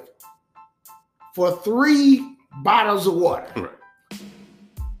give for 3 bottles of water? Right.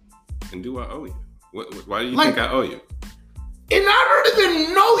 And do I owe you? Why do you think I owe you? And I don't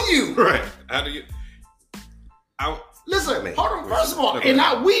even know you. Right. How do you? Listen, hold on. First of all,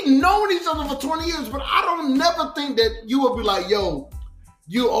 we've known each other for 20 years, but I don't never think that you would be like, yo,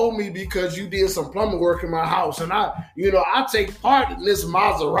 you owe me because you did some plumbing work in my house. And I take part in this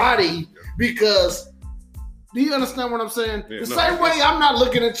Maserati because, do you understand what I'm saying? Yeah, same way I'm not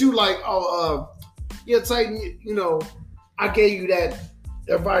looking at you like, Titan, I gave you that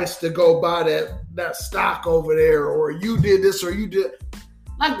advice to go buy that stock over there, or you did this, or you did.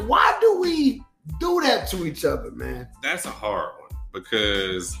 Like, why do we do that to each other, man? That's a hard one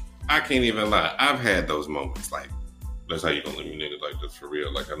because I can't even lie. I've had those moments like, that's how you gonna let me nigga like this for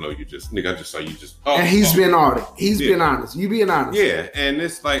real? Like, I know you just, nigga, I just saw you just. And he's been honest. He's been honest. You being honest. Yeah, and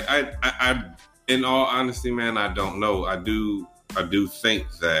it's like I in all honesty, man, I don't know. I do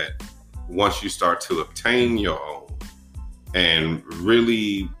think that once you start to obtain your own and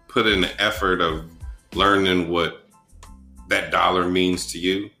really put in the effort of learning what that dollar means to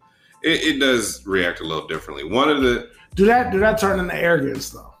you, it does react a little differently. One of the do that turn into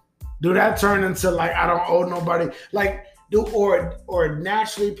arrogance though? Do that turn into like I don't owe nobody? Like or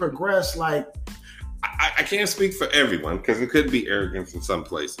naturally progress like? I can't speak for everyone because it could be arrogance in some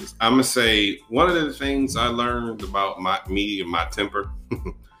places. I'm gonna say one of the things I learned about me and my temper,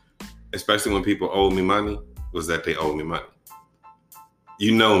 especially when people owe me money, was that they owe me money.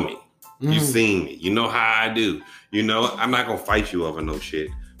 You know me. You've seen me. You know how I do. I'm not going to fight you over no shit,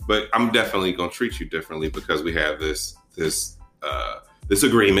 but I'm definitely going to treat you differently because we have this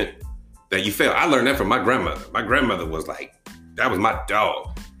agreement that you fail. I learned that from my grandmother. My grandmother was like, that was my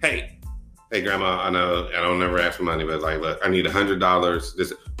dog. Hey, grandma, I know I don't never ask for money, but like, look, I need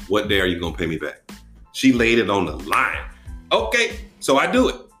 $100. What day are you going to pay me back? She laid it on the line. Okay. So I do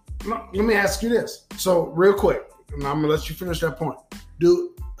it. Let me ask you this. So real quick, and I'm going to let you finish that point.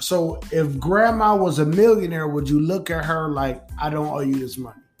 So if grandma was a millionaire, would you look at her like, I don't owe you this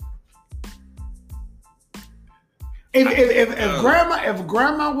money? If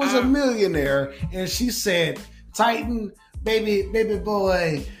grandma was a millionaire and she said, Titan, baby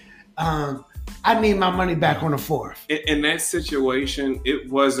boy, I need my money back on the 4th. In that situation,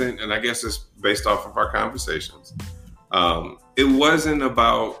 it wasn't, and I guess it's based off of our conversations. It wasn't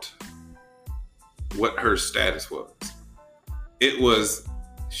about what her status was. It was,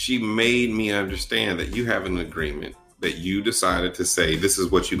 she made me understand that you have an agreement that you decided to say, this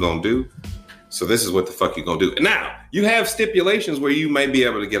is what you're going to do. So this is what the fuck you're going to do. And now you have stipulations where you may be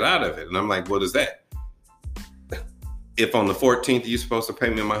able to get out of it. And I'm like, what is that? If on the 14th, you're supposed to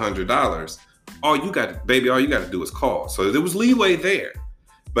pay me my $100, all you got to do is call. So there was leeway there.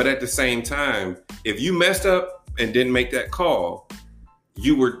 But at the same time, if you messed up and didn't make that call,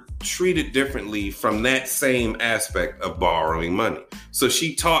 you were treated differently from that same aspect of borrowing money. So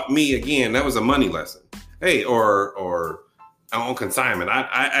she taught me, again, that was a money lesson. Hey, or on consignment, I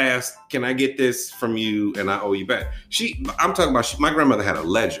asked, can I get this from you and I owe you back? I'm talking about, my grandmother had a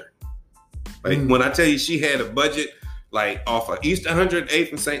ledger. Like when I tell you she had a budget, like off of East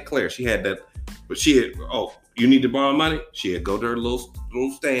 108th and St. Clair, she had that, but you need to borrow money? She had go to her little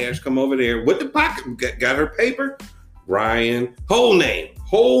stash, come over there with the pocket, got her paper, Ryan, whole name,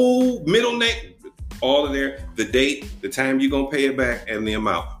 whole middle name, all of there, the date, the time you're going to pay it back, and the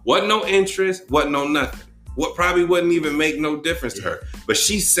amount. Wasn't no interest, wasn't no nothing. What probably wouldn't even make no difference to her. But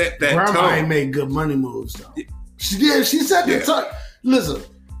she set that tone. Grandma ain't made good money moves, though. She did. She set the tone. Listen,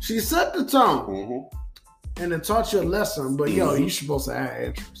 she set the tone and it taught you a lesson, but you're supposed to add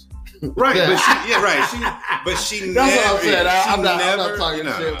interest. Right, but she That's never. what I'm saying. I'm not talking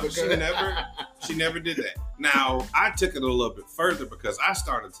shit. She never did that. Now, I took it a little bit further because I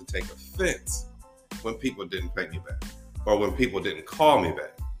started to take offense when people didn't pay me back or when people didn't call me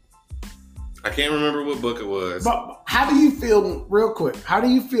back. I can't remember what book it was. But how do you feel, real quick, how do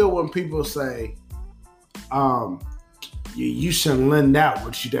you feel when people say, you shouldn't lend out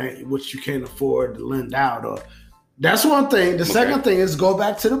what you can't afford to lend out? Or that's one thing. The second thing is go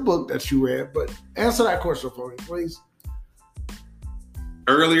back to the book that you read, but answer that question for me, please.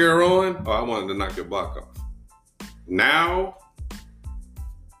 Earlier on, I wanted to knock your block off. Now,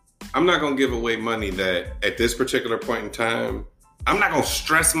 I'm not going to give away money that at this particular point in time, I'm not going to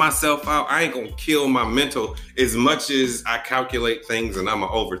stress myself out. I ain't going to kill my mental as much as I calculate things and I'm an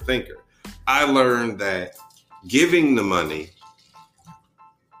overthinker. I learned that giving the money,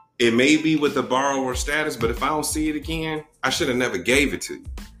 it may be with the borrower status, but if I don't see it again, I should have never gave it to you.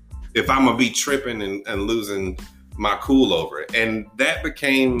 If I'm going to be tripping and losing my cool over it. And that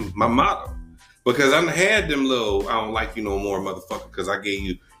became my motto. Because I had them little, I don't like you no more, motherfucker, because I gave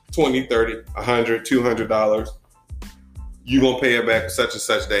you $20, $30, $100, $200. You gonna pay it back such and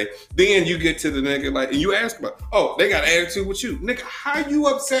such day. Then you get to the nigga and you ask about, they got attitude with you. Nigga, how you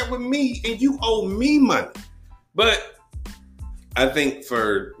upset with me and you owe me money? But I think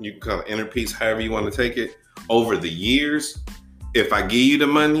you can call it inner peace, however you want to take it, over the years, if I give you the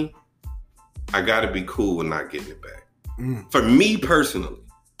money, I gotta be cool with not getting it back. For me personally,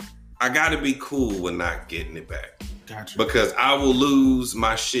 I gotta be cool with not getting it back. Gotcha. Because I will lose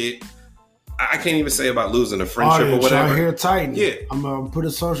my shit. I can't even say about losing a friendship or whatever. Right here, Titan. Yeah. I'm going to put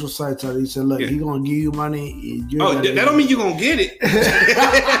a social site out. He said, look, he going to give you money. That don't mean you're going to get it.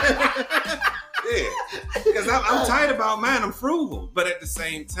 Yeah. Because I'm tight about mine. I'm frugal. But at the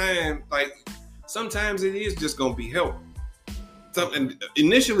same time, like, sometimes it is just going to be help.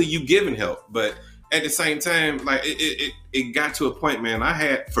 Initially, you giving help. But at the same time, like, it got to a point, man,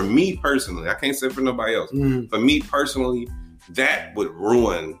 for me personally, I can't say for nobody else. For me personally, that would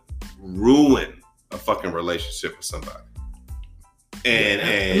ruin a fucking relationship with somebody.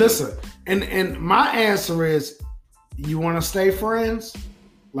 And listen, and my answer is, you want to stay friends?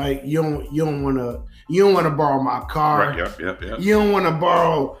 Like you don't want to borrow my car. Right, yep. You don't want to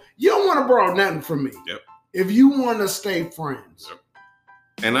borrow nothing from me. Yep. If you want to stay friends.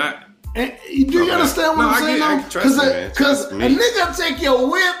 Yep. And you understand what I'm saying? Because a nigga take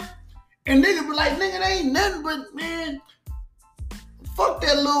your whip and nigga be like, nigga, that ain't nothing but, man, fuck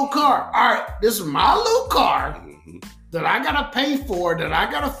that little car. All right, this is my little car that I gotta pay for, that I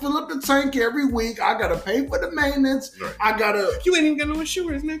gotta fill up the tank every week. I gotta pay for the maintenance. Right. You ain't even got no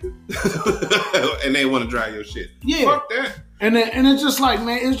insurance, nigga. And they want to drive your shit. Yeah. Fuck that. And it's just like,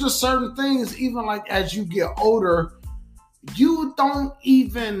 man, it's just certain things, even like as you get older, you don't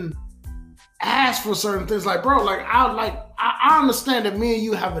even ask for certain things. Like, bro, I understand that me and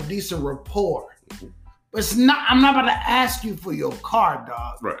you have a decent rapport. But I'm not about to ask you for your car,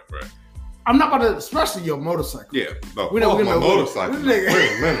 dog. Right. I'm not about to, especially your motorcycle. Yeah. My motorcycle. Wait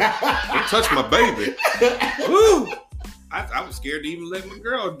a minute. Don't touch my baby. Woo! I was scared to even let my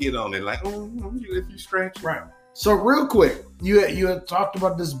girl get on it. Like, if you scratch. Right. So real quick, you had talked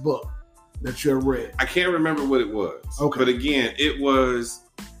about this book that you had read. I can't remember what it was. Okay. But again, it was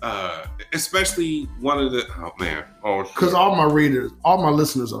especially one of the because all my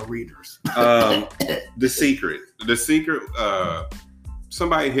listeners are readers. The Secret.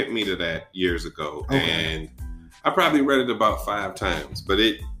 Somebody hit me to that years ago, and I probably read it about 5 times, but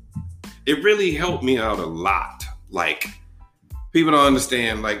it really helped me out a lot. Like, people don't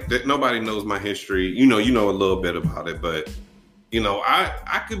understand, like, that nobody knows my history. You know a little bit about it, but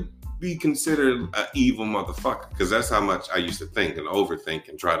I could be considered an evil motherfucker, because that's how much I used to think and overthink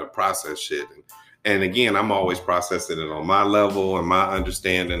and try to process shit. And again, I'm always processing it on my level and my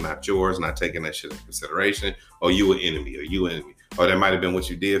understanding, not yours, not taking that shit into consideration. Oh, you an enemy, or you an enemy. Or that might have been what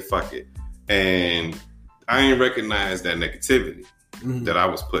you did, fuck it. And I ain't recognize that negativity that I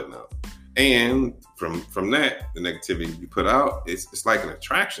was putting out. And from that, the negativity you put out, it's like an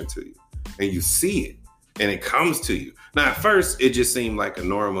attraction to you. And you see it. And it comes to you. Now, at first, it just seemed like a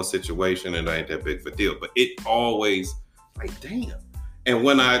normal situation and it ain't that big of a deal. But it always, like, damn. And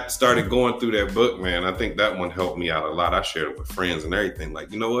when I started going through that book, man, I think that one helped me out a lot. I shared it with friends and everything.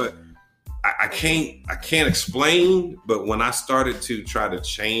 Like, you know what? I can't explain, but when I started to try to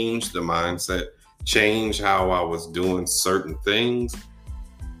change the mindset, change how I was doing certain things,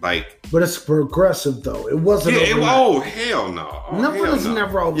 like... But it's progressive, though. It wasn't overnight. Oh, hell no. Nothing is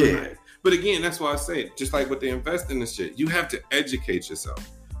never overnight. Yeah. But again, that's why I say, just like with the investing and shit, you have to educate yourself.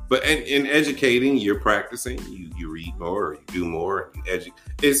 But in educating, you're practicing. You read more, or you do more. And you educate.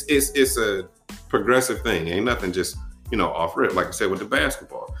 It's a progressive thing. Ain't nothing just off rip. Like I said with the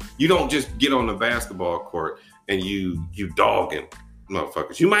basketball, you don't just get on the basketball court and you dogging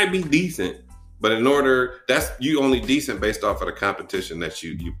motherfuckers. You might be decent, but you only decent based off of the competition that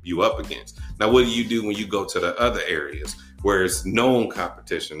you up against. Now, what do you do when you go to the other areas where it's known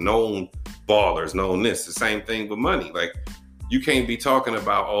competition, known ballers, known this? The same thing with money. Like, you can't be talking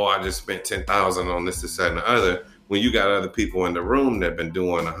about, oh, I just spent $10,000 on this, that, and the other, when you got other people in the room that have been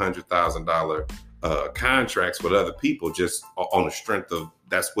doing $100,000 contracts with other people just on the strength of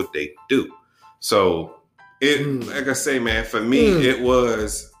that's what they do. So like I say, man, for me, it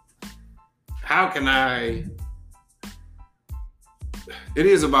was, how can it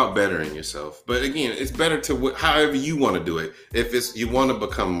is about bettering yourself. But again, it's better to however you want to do it. If you want to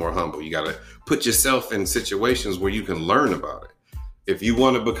become more humble, you got to put yourself in situations where you can learn about it. If you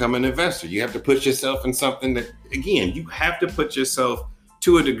want to become an investor, you have to put yourself in something that, again, you have to put yourself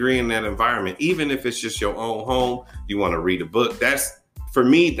to a degree in that environment. Even if it's just your own home, you want to read a book. For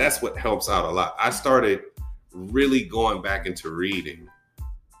me, that's what helps out a lot. I started really going back into reading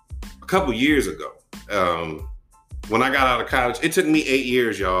a couple years ago. When I got out of college, it took me 8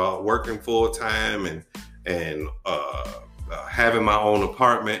 years, y'all, working full time and having my own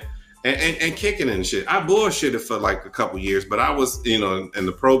apartment and kicking and shit. I bullshitted for like a couple years, but I was, in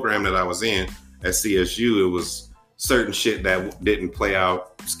the program that I was in at CSU, it was certain shit that didn't play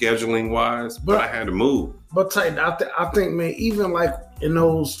out scheduling wise, but I had to move. But I think, man, even like in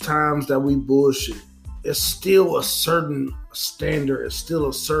those times that we bullshit, it's still a certain standard. It's still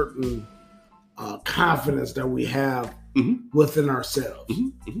a certain confidence that we have within ourselves.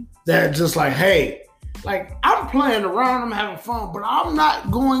 That just like, hey, like I'm playing around, I'm having fun, but I'm not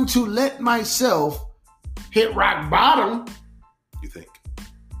going to let myself hit rock bottom. You think?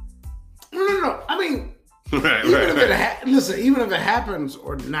 No. I mean, even if it happens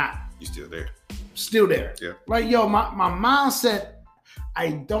or not, you're still there. Still there. Yeah. Like, yo, my mindset,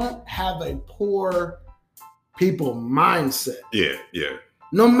 I don't have a poor people mindset. Yeah.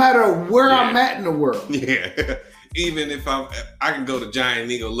 No matter where I'm at in the world. Yeah. Even if I can go to Giant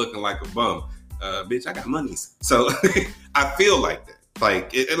Eagle looking like a bum. Bitch, I got monies. So I feel like that.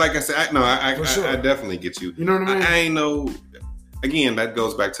 Like like I said, I definitely get you. You know what I mean? I ain't no, again, that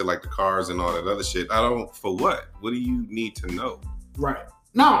goes back to like the cars and all that other shit. For what? What do you need to know? Right.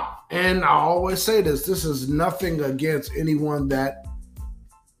 No. And I always say this is nothing against anyone that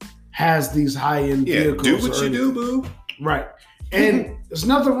has these high-end vehicles. Do what you do, boo. Right. And there's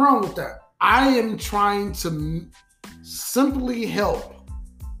nothing wrong with that. I am trying to simply help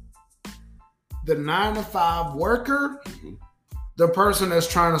the 9-to-5 worker, the person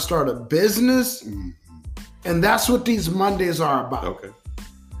that's trying to start a business, and that's what these Mondays are about. Okay.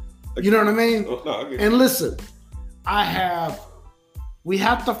 You know what I mean? Oh, no, I get and listen, we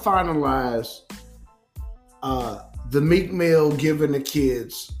have to finalize the Meek Mill giving the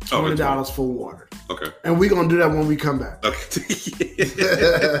kids $20 for water. Okay. And we're going to do that when we come back. Okay.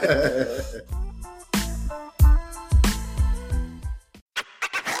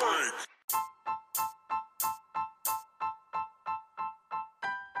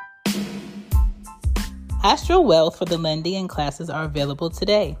 Astral Wealth for the lending and classes are available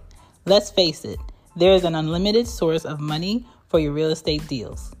today. Let's face it, there is an unlimited source of money for your real estate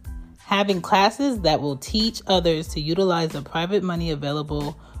deals. Having classes that will teach others to utilize the private money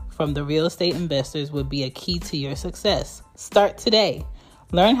available from the real estate investors would be a key to your success. Start today.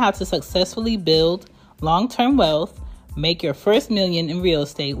 Learn how to successfully build long-term wealth. Make your first million in real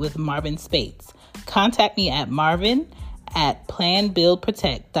estate with Marvin Spates. Contact me at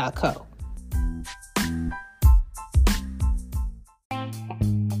marvin@planbuildprotect.co.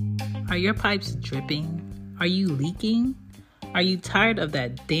 Are your pipes dripping? Are you leaking? Are you tired of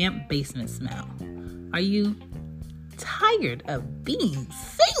that damp basement smell? Are you tired of being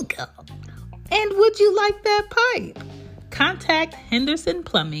single? And would you like that pipe? Contact Henderson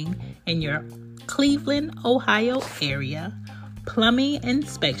Plumbing in your Cleveland, Ohio area. Plumbing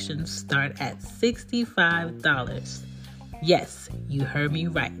inspections start at $65. Yes, you heard me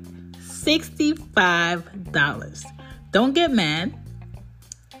right. $65. Don't get mad.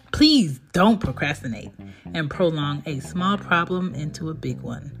 Please don't procrastinate and prolong a small problem into a big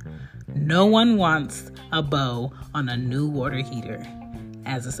one. No one wants a bow on a new water heater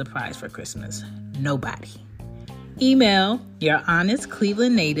as a surprise for Christmas. Nobody. Email your honest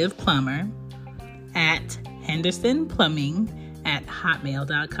Cleveland native plumber at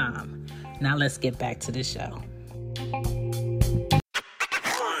hendersonplumbing@hotmail.com. Now let's get back to the show.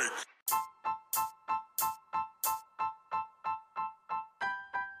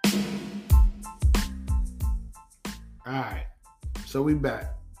 All right, so we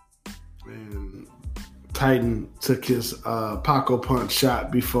back, and Titan took his Paco Punch shot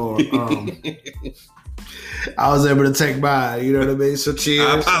before I was able to take mine. You know what I mean? So cheers.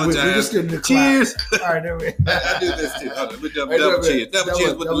 I apologize. We just did the Cheers. All right, there we I do this too. Hold on, double cheers. Double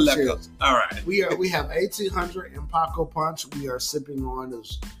cheers with the Lecco. All right. We have 1800 in Paco Punch. We are sipping on.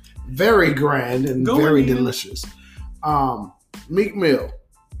 It's very grand and very delicious. Meek Mill.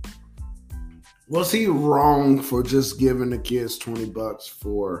 Was he wrong for just giving the kids $20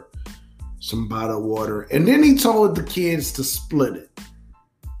 for some bottled water? And then he told the kids to split it.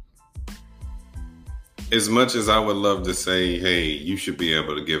 As much as I would love to say, hey, you should be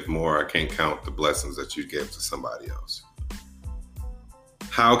able to give more, I can't count the blessings that you give to somebody else.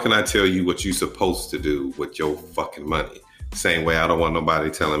 How can I tell you what you're supposed to do with your fucking money? Same way I don't want nobody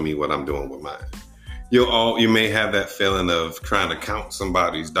telling me what I'm doing with mine. You may have that feeling of trying to count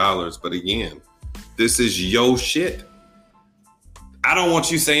somebody's dollars, but again, this is your shit. I don't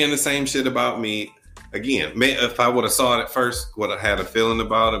want you saying the same shit about me. Again, if I would have saw it at first, would have had a feeling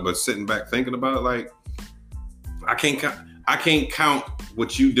about it, but sitting back thinking about it, like, I can't count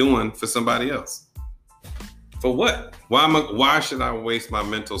what you doing for somebody else. For what? Why should I waste my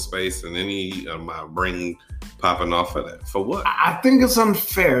mental space and any of my brain popping off of that? For what? I think it's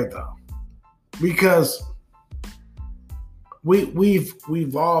unfair though, because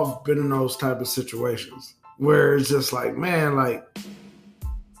we've all been in those type of situations where it's just like, man, like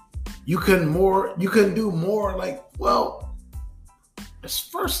you couldn't do more. Like, well,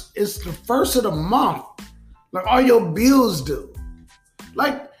 it's the first of the month. Like all your bills due.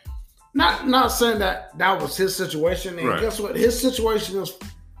 Like, not saying that was his situation. And guess what? His situation is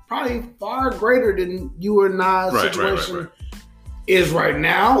probably far greater than you and I's situation is right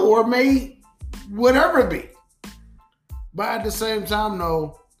now, or may whatever be. But at the same time,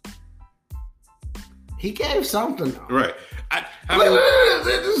 though, he gave something. Though. Right.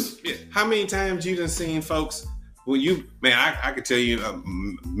 How many times you done seen folks? Well, I could tell you a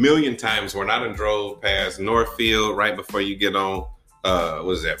million times when I done drove past Northfield right before you get on,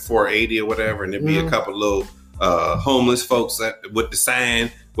 480 or whatever, and there'd be a couple little homeless folks with the sign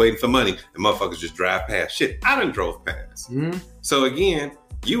waiting for money, and motherfuckers just drive past. Shit, I done drove past. Mm-hmm. So again,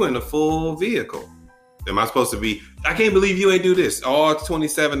 you in a full vehicle. Am I supposed to be? I can't believe you ain't do this. All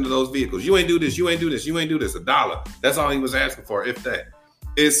 27 of those vehicles. You ain't do this. You ain't do this. You ain't do this. $1. That's all he was asking for, if that.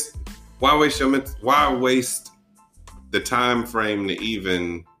 It's why waste the time frame to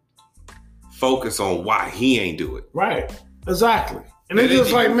even focus on why he ain't do it. Right. Exactly. And it's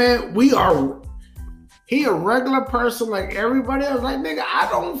just like, man, he a regular person like everybody else. Like, nigga, I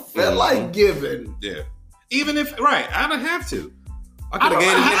don't feel like giving. Yeah. Even if, I don't have to. I could have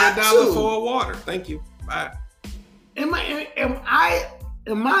gave a nigga $1 for a water. Thank you. Bye. Am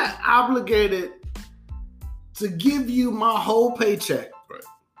I obligated to give you my whole paycheck? Right.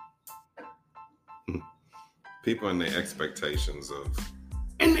 People and their expectations of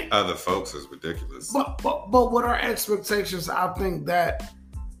other folks is ridiculous. But with our expectations, I think that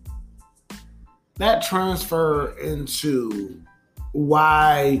transfer into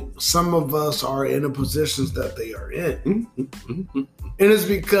why some of us are in the positions that they are in. And it's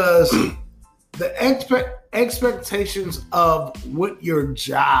because the expectations of what your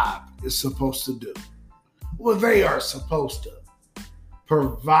job is supposed to do. Well, they are supposed to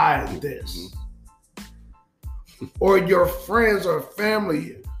provide this. Or your friends or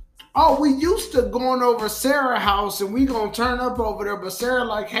family. Oh, we used to going over Sarah's house and we gonna turn up over there, but Sarah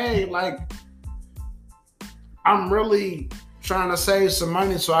like, hey, like, I'm really trying to save some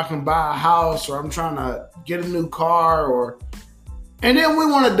money so I can buy a house, or I'm trying to get a new car, and then we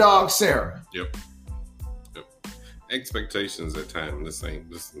want to dog Sarah. Yep. expectations at time. This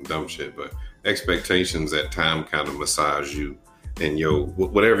is dumb shit, but expectations at time kind of massage you and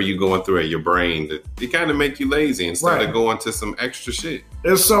whatever you're going through at your brain. That it kind of make you lazy instead of going to some extra shit.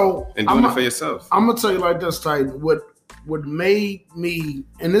 And so and doing it for yourself. I'm gonna tell you like this, Titan. What made me,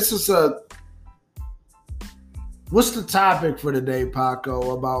 and this is what's the topic for today,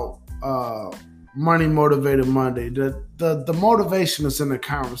 Paco? About Money Motivated Monday. The motivation is in the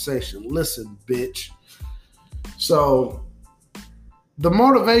conversation. Listen, bitch. So the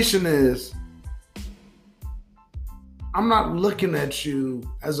motivation is, I'm not looking at you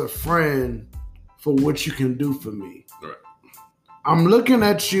as a friend for what you can do for me. Right. I'm looking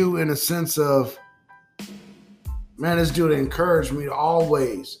at you in a sense of, man, this dude encouraged me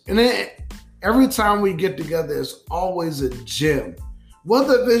always. And then every time we get together, it's always a gem.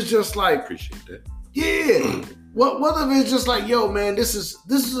 Whether it's just like, appreciate that. Yeah. Whether it's just like, yo, man, this is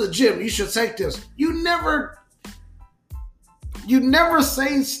a gym. You should take this. You never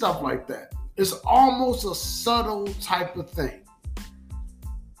say stuff like that. It's almost a subtle type of thing.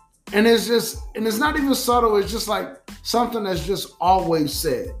 And it's not even subtle. It's just like something that's just always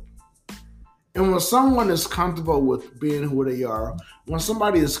said. And when someone is comfortable with being who they are, when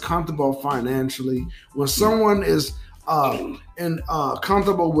somebody is comfortable financially, when someone is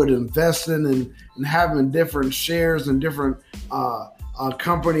comfortable with investing and having different shares and different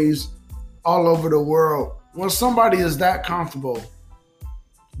companies all over the world, when somebody is that comfortable,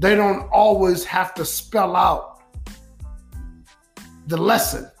 they don't always have to spell out the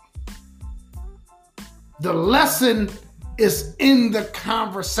lesson. The lesson is in the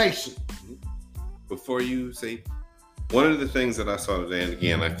conversation. Before you say, one of the things that I saw today, and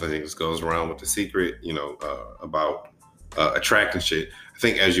again, I think this goes around with the secret, about attracting shit. I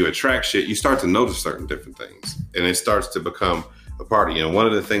think as you attract shit, you start to notice certain different things, and it starts to become a part of you. And one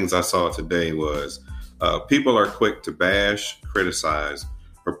of the things I saw today was people are quick to bash, criticize,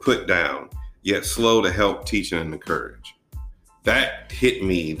 or put down, yet slow to help, teach, and encourage. That hit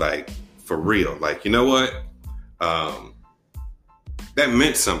me like for real. Like, you know what? That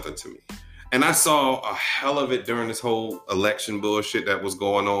meant something to me. And I saw a hell of it during this whole election bullshit that was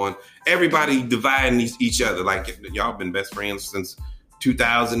going on. Everybody dividing each other. Like, y'all been best friends since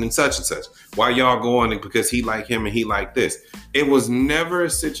 2000 and such and such. Why y'all going? Because he like him and he like this. It was never a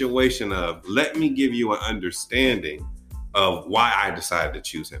situation of, let me give you an understanding of why I decided to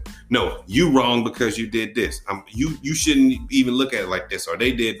choose him. No, you wrong because you did this. You shouldn't even look at it like this, or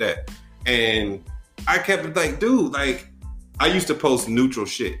they did that. And I kept like, dude, like, I used to post neutral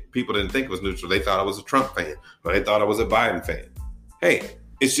shit. People didn't think it was neutral. They thought I was a Trump fan, or they thought I was a Biden fan. Hey,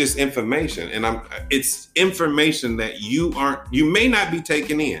 it's just information. And it's information that you may not be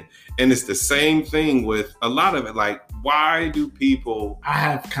taking in. And it's the same thing with a lot of it. Like, why do people... I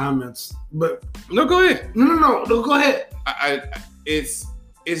have comments, but... No, go ahead. No, go ahead. It's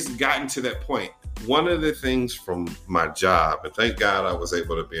gotten to that point. One of the things from my job, and thank God I was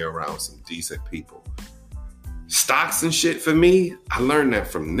able to be around some decent people. Stocks and shit for me, I learned that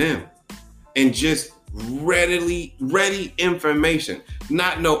from them. And just ready information.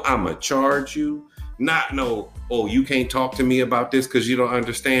 Not know I'ma charge you. Not know, oh, you can't talk to me about this because you don't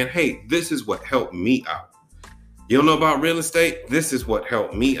understand. Hey, this is what helped me out. You don't know about real estate? This is what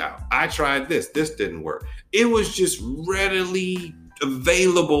helped me out. I tried this. This didn't work. It was just readily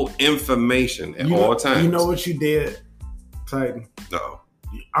available information at all times. You know what you did, Titan? No.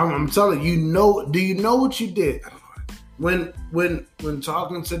 I'm telling you, do you know what you did? When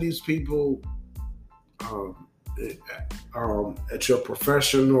talking to these people at your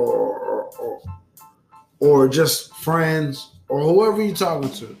profession or just friends or whoever you're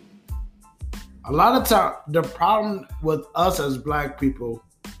talking to, a lot of time the problem with us as Black people,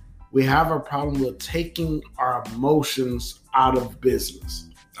 we have a problem with taking our emotions out of business.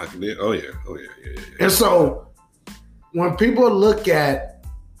 Oh yeah. And so when people look at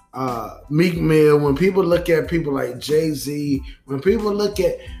Meek Mill, when people look at people like Jay-Z, when people look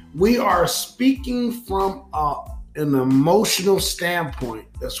at, we are speaking from an emotional standpoint.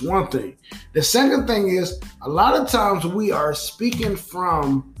 That's one thing. The second thing is, a lot of times we are speaking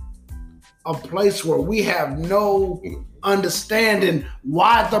from a place where we have no understanding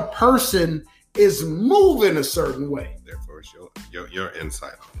why the person is moving a certain way. Therefore, it's your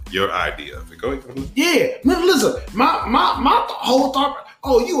insight, your idea of it. Go ahead. Yeah. No, listen, my whole thought,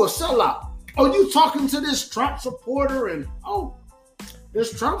 oh, you a sellout. Oh, you talking to this Trump supporter, and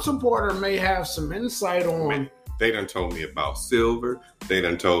this Trump supporter may have some insight on. Man, they done told me about silver. They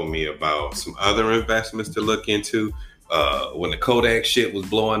done told me about some other investments to look into. When the Kodak shit was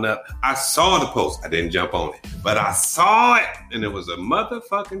blowing up, I saw the post. I didn't jump on it, but I saw it, and it was a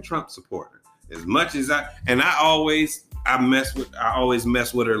motherfucking Trump supporter. As much as I always mess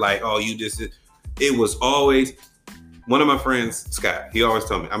with her like, oh, you just, it was always one of my friends, Scott, he always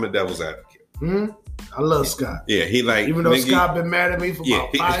told me I'm a devil's advocate. Mm-hmm. I love Scott. Yeah, he like, even though Scott been mad at me for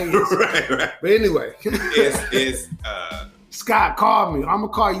about 5 years. right. But anyway, it's Scott, call me. I'm gonna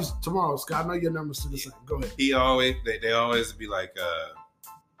call you tomorrow, Scott. I know your number's still the same. Go ahead. He always, they always be like,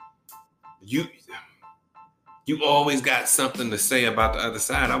 you always got something to say about the other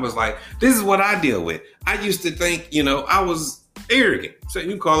side. I was like, this is what I deal with. I used to think, I was arrogant. So you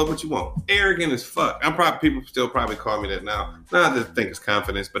can call it what you want. Arrogant as fuck. People still probably call me that now. Not that I think it's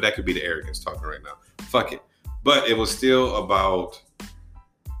confidence, but that could be the arrogance talking right now. Fuck it. But it was still about,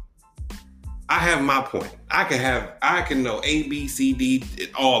 I have my point. I can know A, B, C, D,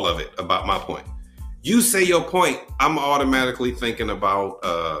 all of it about my point. You say your point, I'm automatically thinking about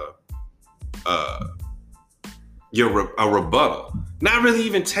a rebuttal. Not really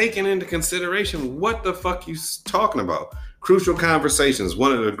even taking into consideration what the fuck you talking about. Crucial Conversations,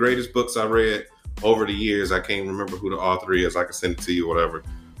 one of the greatest books I read over the years. I can't remember who the author is. I can send it to you, whatever.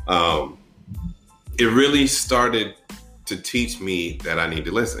 It really started to teach me that I need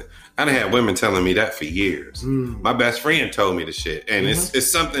to listen. I done had women telling me that for years. My best friend told me the shit. And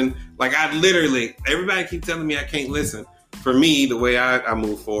it's something like everybody keep telling me I can't listen. For me, the way I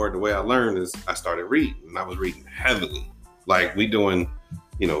move forward, the way I learned is I started reading. And I was reading heavily. Like we doing,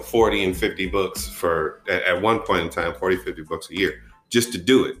 40 and 50 books at one point in time, 40, 50 books a year, just to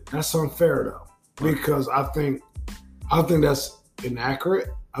do it. That's unfair though, because I think that's inaccurate.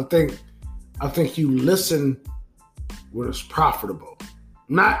 I think you listen when it's profitable,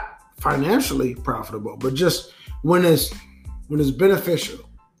 not financially profitable, but just when it's beneficial.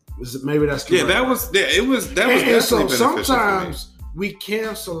 Maybe that's the that was definitely and so beneficial. Sometimes we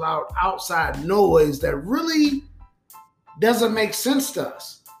cancel out outside noise that really doesn't make sense to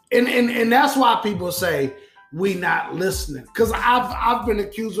us, and that's why people say we not listening. Because I've been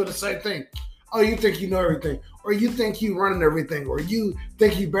accused of the same thing. Oh, you think you know everything, or you think you running everything, or you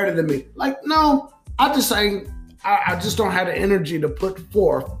think you better than me. Like, no, I just don't have the energy to put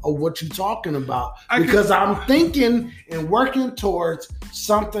forth of what you're talking about because I'm thinking and working towards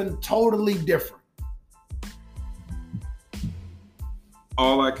something totally different.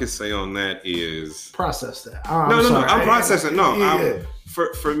 All I can say on that is process that. No. I'm processing. No, yeah.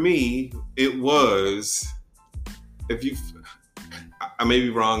 For me, it was. I may be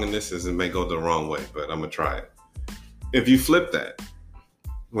wrong in this, and may go the wrong way, but I'm gonna try it. If you flip that,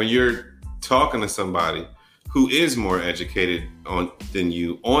 when you're talking to somebody who is more educated than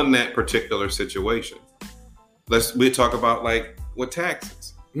you on that particular situation, we'll talk about like with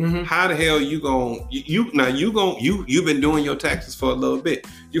taxes. Mm-hmm. How the hell you've been doing your taxes for a little bit.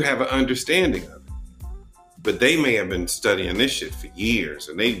 You have an understanding of it. But they may have been studying this shit for years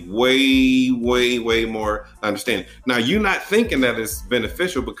and they way, way, way more understanding. Now you're not thinking that it's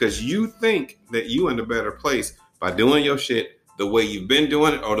beneficial because you think that you in a better place by doing your shit the way you've been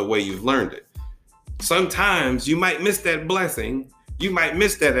doing it or the way you've learned it. Sometimes you might miss that blessing. You might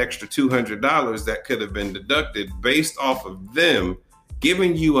miss that extra $200 that could have been deducted based off of them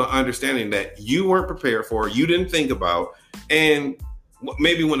giving you an understanding that you weren't prepared for, you didn't think about, and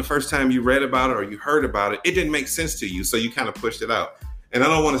maybe when the first time you read about it or you heard about it, it didn't make sense to you, so you kind of pushed it out. And I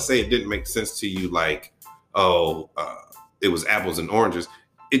don't want to say it didn't make sense to you like, it was apples and oranges.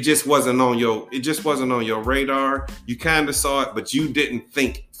 It just wasn't on your radar. You kind of saw it, but you didn't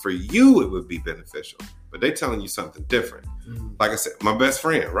think for you it would be beneficial. But they're telling you something different. Mm-hmm. Like I said, my best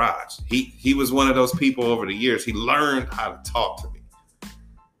friend, Raj, he was one of those people over the years. He learned how to talk to me.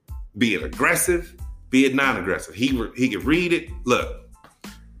 Be it aggressive, be it non-aggressive. He could read it. Look,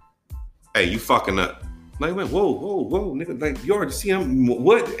 hey, you fucking up. Like, whoa, nigga. Like, you already see him.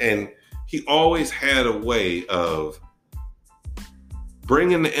 What? And he always had a way of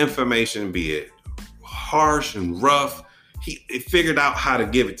bringing the information, be it harsh and rough. He figured out how to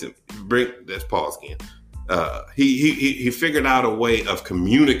give it to me. Let's pause again. He figured out a way of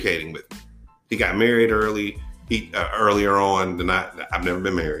communicating with me. He got married early. Earlier on than I've never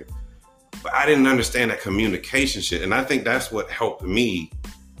been married. But I didn't understand that communication shit. And I think that's what helped me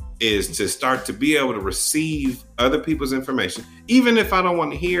is to start to be able to receive other people's information, even if I don't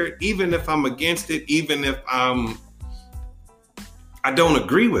want to hear it, even if I'm against it, even if I don't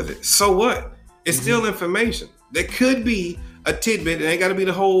agree with it. So what? It's still information. There could be a tidbit. It ain't got to be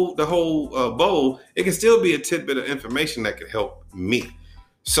the whole bowl. It can still be a tidbit of information that could help me.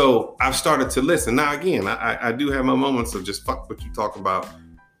 So I've started to listen. Now, again, I do have my moments of just fuck what you talking about,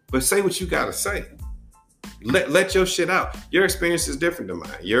 but say what you got to say. Let your shit out. Your experience is different than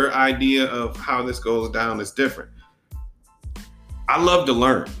mine. Your idea of how this goes down is different. I love to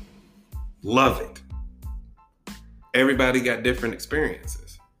learn. love it. Everybody got different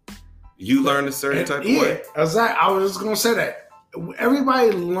experiences. You learn a certain type of way. Exactly. I was just gonna say that.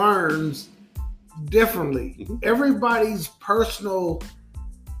 Everybody learns differently. Mm-hmm. Everybody's personal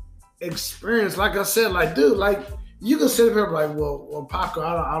experience, like I said, like, dude, like, you can sit here like, well, Paco,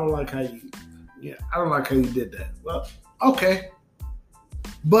 I don't like how you did that. Well, okay.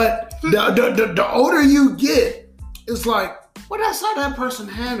 But the older you get, it's like, well, that's how that person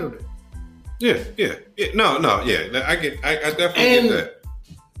handled it. Yeah. No, yeah. I definitely get that.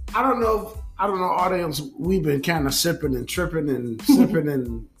 I don't know, audience, we've been kind of sipping and tripping and sipping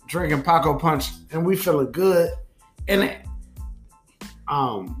and drinking Paco Punch, and we feeling good. And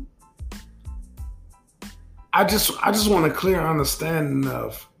I just want a clear understanding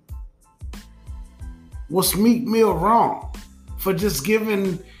of was Meek Mill wrong for just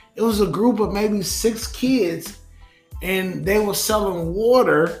giving. It was a group of maybe 6 kids, and they were selling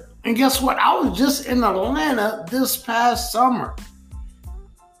water. And guess what? I was just in Atlanta this past summer,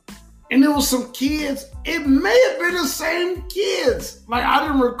 and there was some kids. It may have been the same kids. Like, I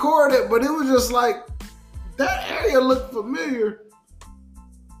didn't record it, but it was just like that area looked familiar.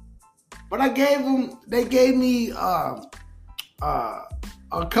 But they gave me a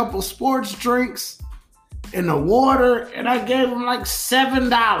couple sports drinks and the water, and I gave them like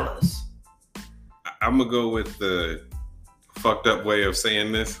 $7. I'm gonna go with the fucked up way of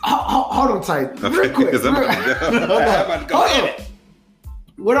saying this. Hold on tight, real quick. I'm about to go.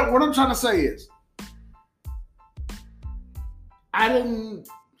 What I'm trying to say is, I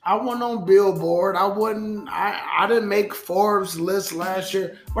wasn't on Billboard. I didn't make Forbes list last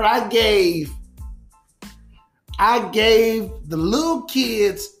year, but I gave the little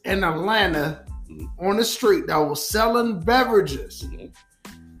kids in Atlanta on the street that was selling beverages.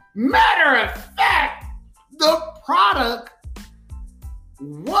 Matter of fact, the product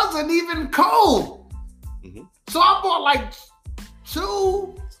wasn't even cold. Mm-hmm. So I bought like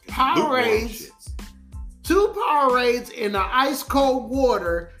 2 Powerades. 2 Powerades in the ice cold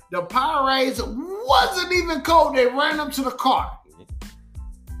water. The Powerades wasn't even cold. They ran up to the car.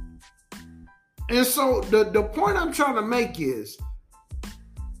 And so the point I'm trying to make is,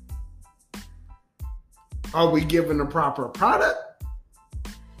 are we giving the proper product?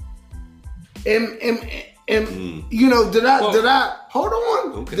 And you know, did I hold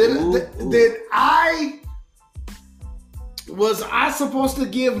on? Okay. Was I supposed to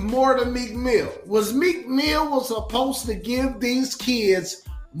give more to Meek Mill? Was Meek Mill supposed to give these kids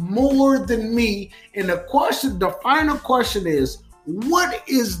more than me? And the final question is, what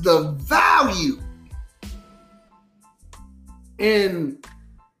is the value in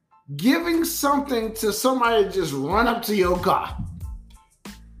giving something to somebody to just run up to your car?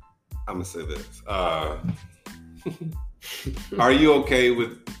 I'm gonna say this. Are you okay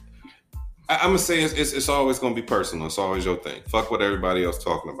with? I'm gonna say it's always gonna be personal. It's always your thing. Fuck what everybody else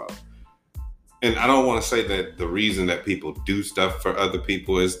talking about. And I don't want to say that the reason that people do stuff for other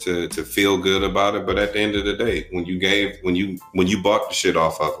people is to feel good about it. But at the end of the day, when you bought the shit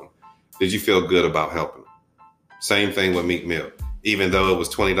off of them, did you feel good about helping them? Same thing with Meek Mill. Even though it was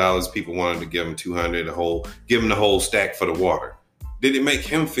 $20, people wanted to give him $200, give him the whole stack for the water. Did it make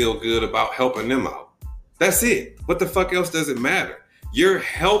him feel good about helping them out? That's it. What the fuck else does it matter? You're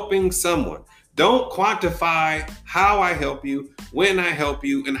helping someone. Don't quantify how I help you, when I help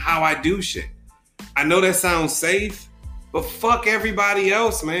you, and how I do shit. I know that sounds safe, but fuck everybody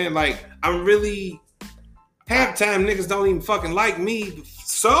else, man. Like, I'm really... Half time niggas don't even fucking like me.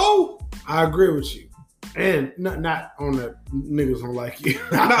 So? I agree with you. And not on the niggas don't like you.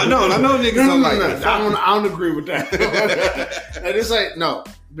 No, I know niggas don't like you. I don't agree with that. And it's like, no,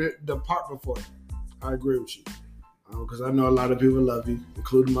 the part before that, I agree with you. Because I know a lot of people love you,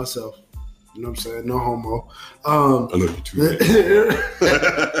 including myself. You know what I'm saying? No homo. I love you too.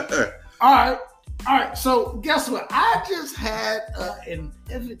 All right. So guess what? I just had an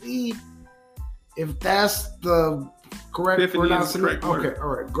epiphany, if that's the correct pronunciation. Okay. All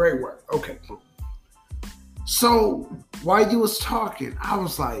right. Great work. Okay. Cool. So while you was talking, I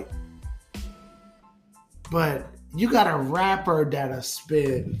was like, but you got a rapper that'll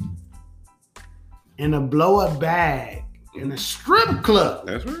spin in a blow-up bag in a strip club.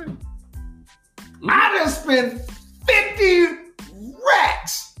 That's right. I done spent 50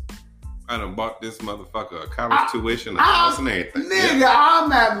 racks. I done bought this motherfucker a college tuition, a house, and everything. Nigga, yeah.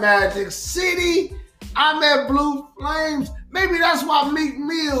 I'm at Magic City. I'm at Blue Flames. Maybe that's why Meek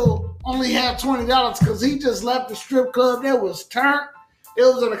Mill only had $20, because he just left the strip club. There was turned. It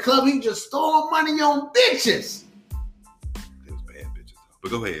was in a club. He just stole money on bitches. It was bad bitches, though. But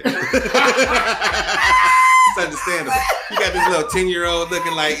go ahead. It's understandable. You got this little 10-year-old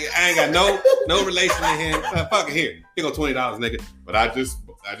looking like I ain't got no relation to him. Fuck it, here go $20, nigga. But I just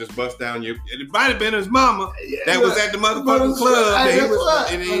bust down your. It might have been his mama that was at the motherfucking club.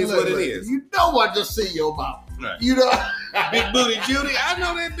 It is what it is. You know I just see your mama. Right. You know, Big Booty Judy. I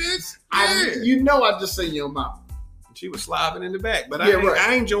know that bitch. Yeah. You know I just seen your mama. She was slobbing in the back, but Yeah, right.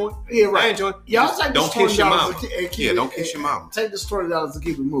 I ain't join. Yeah, right. I ain't join. Y'all take Don't kiss your mama. Don't kiss your mama. Take this $20 to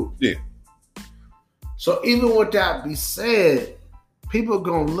keep it moving. Yeah. So even with that be said, people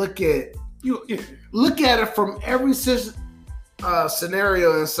gonna look at it from every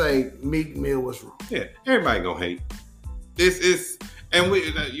scenario and say Meek Mill was wrong. Yeah, everybody gonna hate.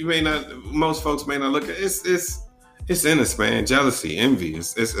 You may not. Most folks may not look at it's innocent, man. Jealousy, envy.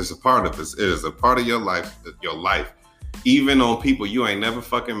 It's a part of it. It is a part of your life. Even on people you ain't never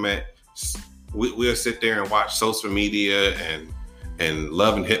fucking met. We'll sit there and watch social media and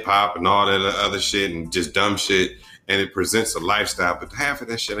love and hip hop and all that other shit and just dumb shit, and it presents a lifestyle, but half of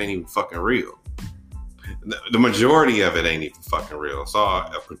that shit ain't even fucking real. The majority of it ain't even fucking real. It's all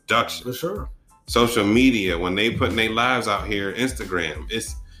a production. For sure. Social media, when they putting their lives out here, Instagram,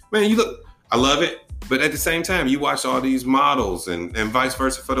 you look, I love it, but at the same time, you watch all these models and vice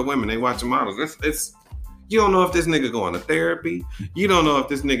versa for the women. They watch the models. You don't know if this nigga going to therapy. You don't know if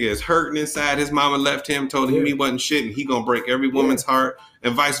this nigga is hurting inside. His mama left him, told him he wasn't shit, and he gonna break every woman's heart,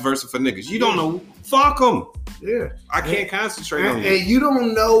 and vice versa for niggas. You don't know. Fuck them. Yeah. I can't concentrate on you. And you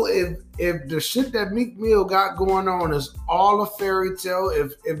don't know if the shit that Meek Mill got going on is all a fairy tale,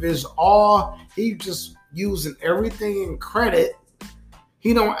 if it's all, he just using everything in credit.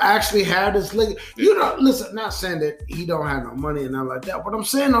 He don't actually have this liquor. You know, listen, not saying that he don't have no money and nothing like that, but I'm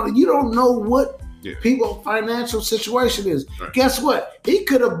saying you don't know what people's financial situation is. Right. Guess what? He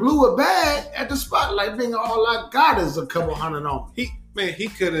could have blew a bag at the spotlight, being all I got is a couple hundred on me. He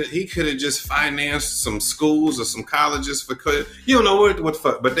could have just financed some schools or some colleges for. You don't know what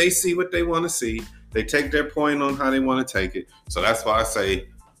fuck, but they see what they want to see. They take their point on how they want to take it. So that's why I say,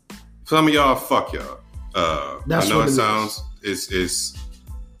 some of y'all, fuck y'all. I know it sounds is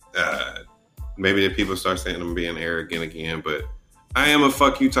maybe the people start saying I'm being arrogant again, but I am a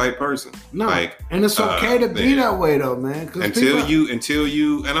fuck you type person. No, and it's okay to be that way though, man. Until you, and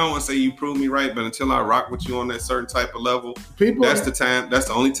I don't want to say you prove me right, but until I rock with you on that certain type of level, that's the time. That's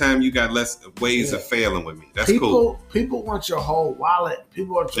the only time you got less ways of failing with me. That's cool. People want your whole wallet.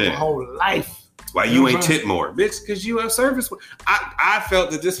 People want your whole life. Why you ain't tit more, bitch? Because you have service. I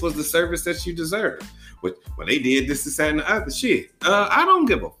felt that this was the service that you deserved. When they did this, and the other shit. I don't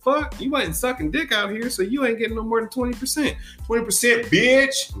give a fuck. You ain't sucking dick out here, so you ain't getting no more than 20%. 20%,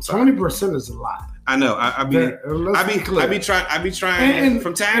 bitch. 20% is a lot. I know. I be trying and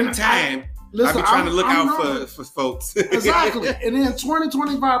from time to time. I be trying to look out for folks. Exactly. And then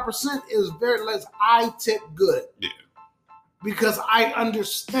 25% is very less. I tip good. Yeah. Because I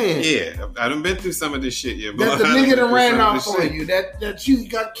understand. Yeah, I done been through some of this shit. Yeah, that the nigga that ran off on you, that you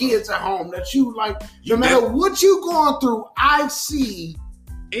got kids at home, that you like, no matter what you going through, I see.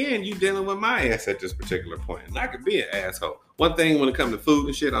 And you dealing with my ass at this particular point. And I could be an asshole. One thing when it comes to food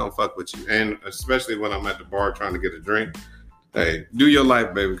and shit, I don't fuck with you. And especially when I'm at the bar trying to get a drink. Hey, do your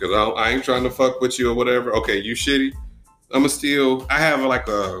life, baby, because I ain't trying to fuck with you or whatever. Okay, you shitty. I have like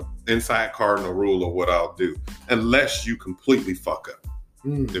a inside cardinal rule of what I'll do, unless you completely fuck up.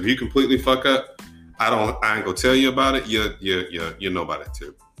 If you completely fuck up, I ain't gonna tell you about it. You know about it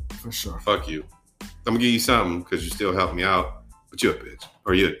too. For sure. Fuck you. I'm gonna give you something because you still help me out, but you're a bitch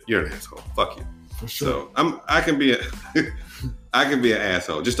or you're an asshole. Fuck you. For sure. So I can be an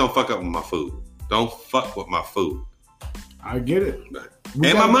asshole. Just don't fuck up with my food. Don't fuck with my food. I get it.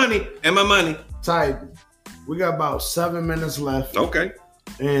 My money. Tight. We got about 7 minutes left. Okay.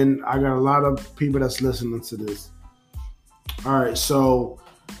 And I got a lot of people that's listening to this. All right, so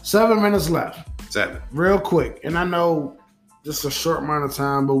 7 minutes left. 7. Real quick. And I know this is a short amount of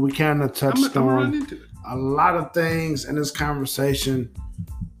time, but we kind of touched on a lot of things in this conversation.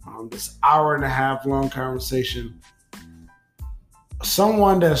 This hour and a half long conversation.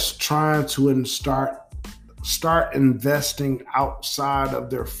 Someone that's trying to start investing outside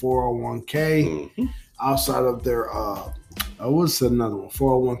of their 401k, outside of their what's another one?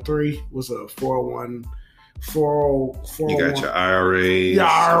 401(k)? What's a 401? 401? You got your IRAs, your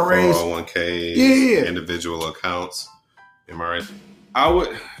IRAs, 401ks, individual accounts. Am I right? I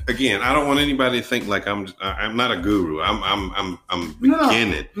don't want anybody to think like I'm not a guru. I'm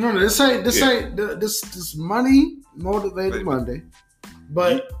beginning. No, this money motivated Monday.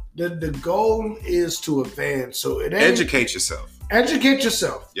 But The goal is to advance. So it ain't, Educate yourself. Educate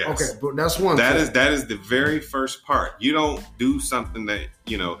yourself. Yes. Okay, but that's one. That is the very first part. You don't do something that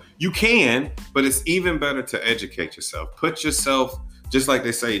you can, but it's even better to educate yourself. Put yourself, just like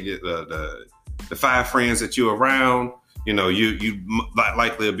they say, the 5 friends that you're around. You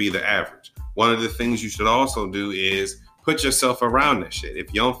likely will be the average. One of the things you should also do is put yourself around that shit.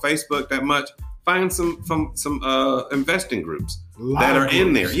 If you're on Facebook that much, find some investing groups that are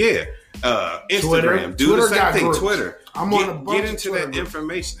in there. Yeah. Instagram, do the same thing. Twitter. Get into that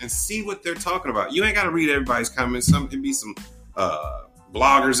information and see what they're talking about. You ain't got to read everybody's comments. It'd be some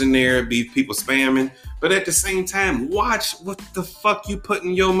bloggers in there, it'd be people spamming. But at the same time, watch what the fuck you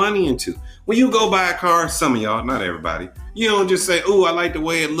putting your money into. When you go buy a car, some of y'all, not everybody, you don't just say, "Oh, I like the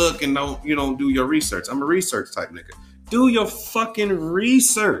way it look," and don't do your research. I'm a research type nigga. Do your fucking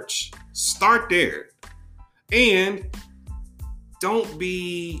research. Start there. And don't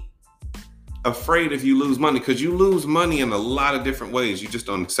be afraid if you lose money, because you lose money in a lot of different ways. You just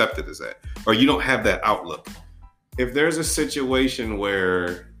don't accept it as that, or you don't have that outlook. If there's a situation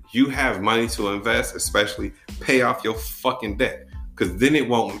where you have money to invest, especially pay off your fucking debt, because then it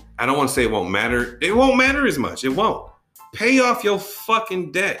won't, I don't want to say it won't matter. It won't matter as much. It won't. Pay off your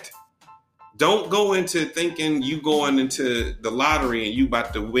fucking debt. Don't go into thinking you going into the lottery and you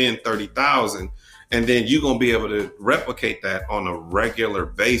about to win 30,000 and then you're going to be able to replicate that on a regular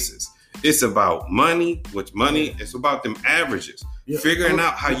basis. It's about money, it's about them averages. Yeah. Figuring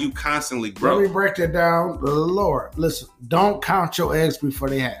out how you constantly grow. Let me break that down. Lord, listen, don't count your eggs before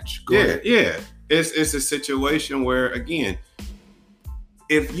they hatch. Go ahead. Yeah. It's a situation where, again,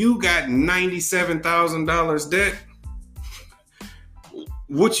 if you got $97,000 debt,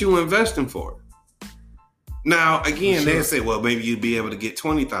 what you investing for? Now, again, They say, well, maybe you'd be able to get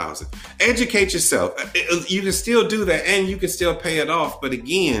 20,000. Educate yourself. You can still do that and you can still pay it off. But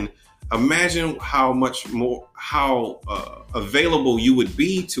again, imagine how available you would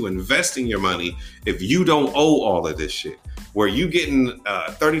be to investing your money if you don't owe all of this shit. Where you getting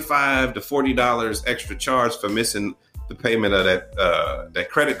 $35 to $40 extra charge for missing the payment of that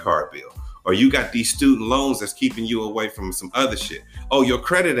credit card bill. Or you got these student loans that's keeping you away from some other shit. Oh, your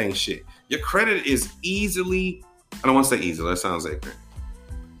credit ain't shit. Your credit is easily, I don't want to say easily, that sounds ignorant.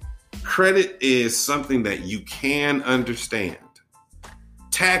 Credit is something that you can understand.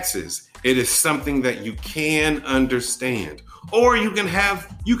 Taxes, it is something that you can understand. Or you could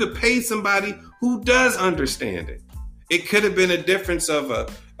pay somebody who does understand it. It could have been a difference of a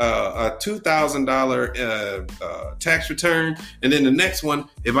 $2,000 tax return, and then the next one,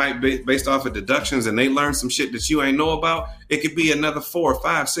 it might be based off of deductions, and they learn some shit that you ain't know about. It could be another 4,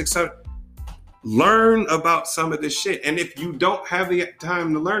 5, 6, 7. Learn about some of this shit, and if you don't have the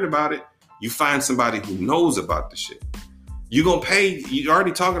time to learn about it, you find somebody who knows about the shit. You're gonna pay. You're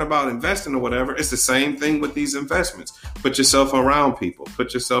already talking about investing or whatever. It's the same thing with these investments. Put yourself around people.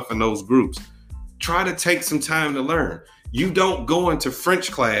 Put yourself in those groups. Try to take some time to learn. You don't go into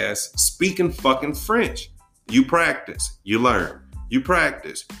French class speaking fucking French. You practice, you learn. You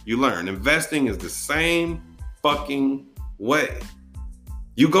practice, you learn. Investing is the same fucking way.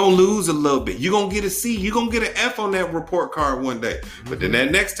 You're going to lose a little bit. You're going to get a C. You're going to get an F on that report card one day. But then that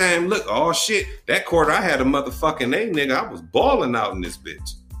next time, look, oh shit, that quarter I had a motherfucking A, nigga. I was balling out in this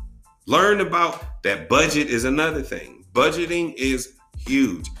bitch. Learn about that. Budget is another thing. Budgeting is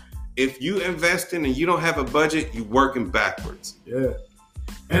huge. If you investing and you don't have a budget, you working backwards. Yeah.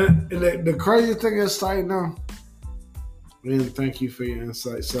 And the crazy thing is, like, now, man, thank you for your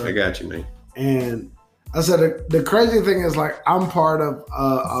insight, sir. I got you, man. And I said, the crazy thing is, like, I'm part of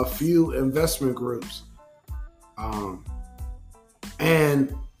a few investment groups.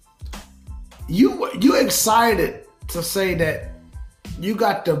 And you excited to say that you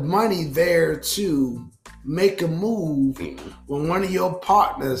got the money there to make a move when one of your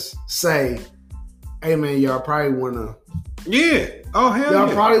partners say, hey man, y'all probably want to. Yeah. Oh, hell y'all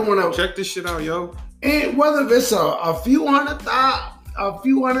yeah. probably want to. Check this shit out, yo. And whether it's a few $100 or a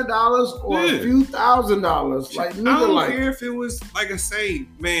few $1,000. Like, I don't care if it was, like I say,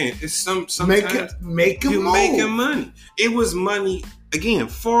 man, it's sometimes make a you're move. Making money. It was money, again,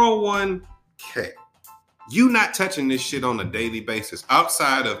 401k. You not touching this shit on a daily basis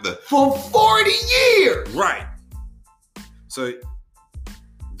outside of for 40 years. Right. So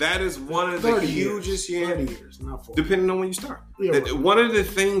that is one of the hugest 30 years, not 40. Depending on when you start. Yeah, right. One of the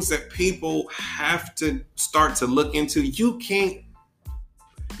things that people have to start to look into, you can't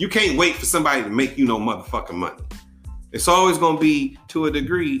wait for somebody to make you no motherfucking money. It's always going to be, to a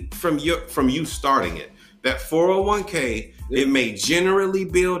degree, from you starting it. That 401k, it may generally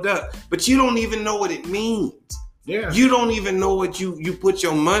build up, but you don't even know what it means. Yeah. You don't even know what you put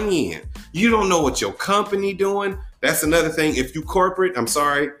your money in. You don't know what your company doing. That's another thing. If you corporate, I'm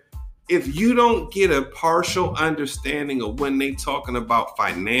sorry. If you don't get a partial understanding of when they talking about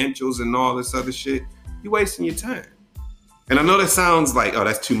financials and all this other shit, you wasting your time. And I know that sounds like, oh,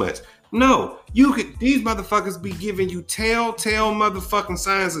 that's too much. No, these motherfuckers be giving you telltale motherfucking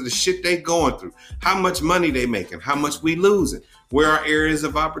signs of the shit they going through. How much money they making, how much we losing, where our areas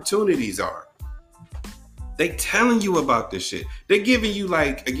of opportunities are. They telling you about this shit. They're giving you,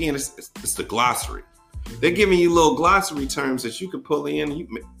 like, again, it's the glossary. They're giving you little glossary terms that you could pull in.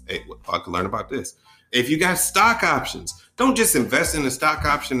 Hey, I can learn about this. If you got stock options, don't just invest in a stock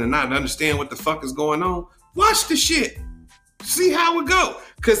option and not understand what the fuck is going on. Watch the shit. See how it go.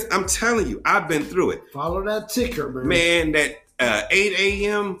 Because I'm telling you, I've been through it. Follow that ticker, man. Man, that 8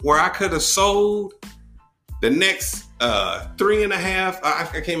 a.m. where I could have sold the next 3.5. I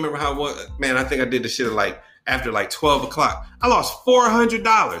can't remember how it was. Man, I think I did the shit after 12 o'clock. I lost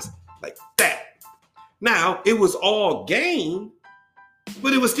 $400 like that. Now, it was all gain,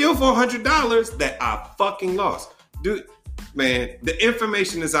 but it was still $400 that I fucking lost. Dude, man, the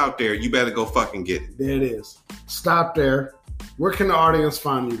information is out there. You better go fucking get it. There it is. Stop there. Where can the audience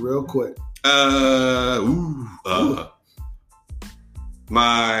find you real quick?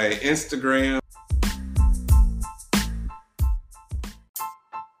 My Instagram.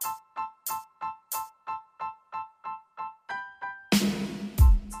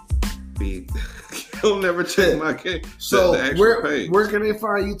 He'll never check my case. So where can they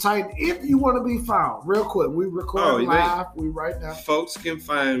find you? Type if you want to be found. Real quick, we record live. We right now. Folks can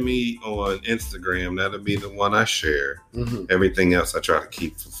find me on Instagram. That'll be the one I share. Mm-hmm. Everything else I try to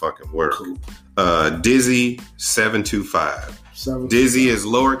keep for fucking work. Cool. Dizzy725. Dizzy is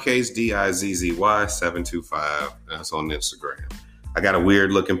lowercase DIZZY 725. That's on Instagram. I got a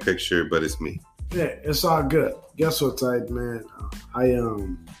weird looking picture, but it's me. Yeah, it's all good. Guess what, Type, man?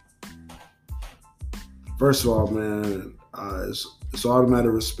 First of all, man, it's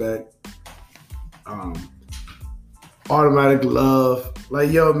automatic respect, automatic love. Like,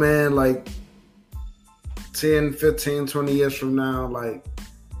 yo, man, like 10, 15, 20 years from now, like,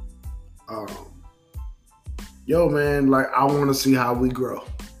 yo, man, like I want to see how we grow.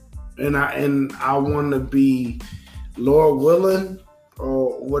 And I want to be, Lord willing,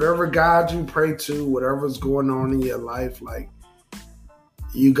 or whatever God you pray to, whatever's going on in your life, like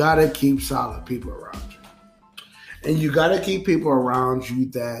you got to keep solid people around you. And you got to keep people around you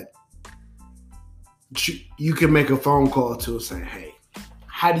that you can make a phone call to and say, hey,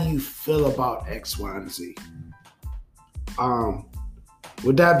 how do you feel about X, Y, and Z?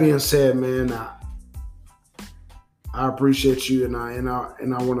 With that being said, man, I appreciate you, and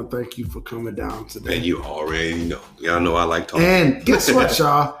I want to thank you for coming down today. And you already know. Y'all know I like talking. And guess what,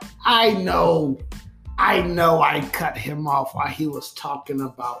 y'all? I know I cut him off while he was talking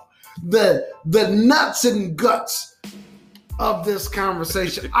about the nuts and guts of this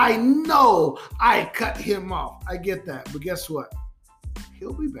conversation. I know I cut him off. I get that. But guess what?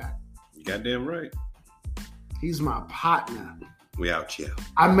 He'll be back. You goddamn right. He's my partner. We out here.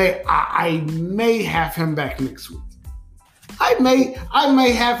 I may have him back next week. I may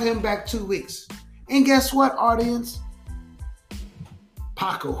have him back 2 weeks. And guess what, audience?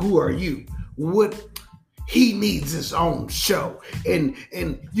 Paco, who are you? He needs his own show, and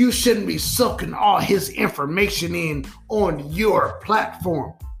you shouldn't be soaking all his information in on your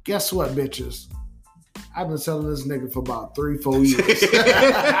platform. Guess what, bitches? I've been selling this nigga for about 3-4 years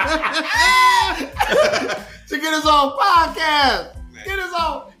to get his own podcast. Man, get his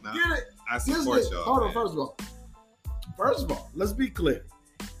own. Get it. I support y'all. Hold on. First of all, let's be clear.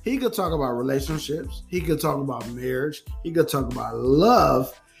 He could talk about relationships. He could talk about marriage. He could talk about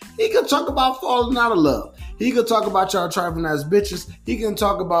love. He could talk about falling out of love. He could talk about y'all trifling as bitches. He can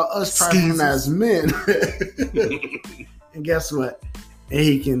talk about us trifling as men. And guess what? And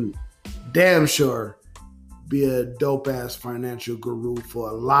he can damn sure be a dope ass financial guru for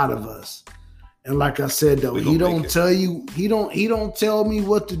a lot of us. And like I said, though, he don't tell you, he don't tell me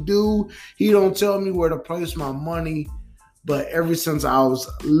what to do. He don't tell me where to place my money. But ever since I was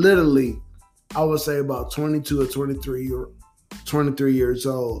literally, I would say about 22 or 23 years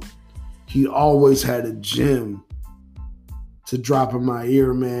old, he always had a gem to drop in my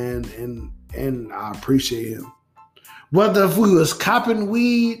ear, man, and I appreciate him. Whether if we was copping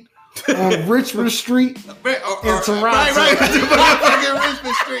weed on Richmond Street in Toronto. Right.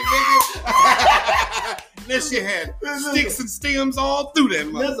 Richmond Street, nigga. This shit had sticks and stems all through that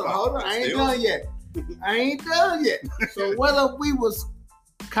motherfucker. Listen, hold on, I ain't done yet. So whether we was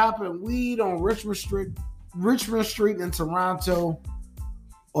copping weed on Richmond Street in Toronto,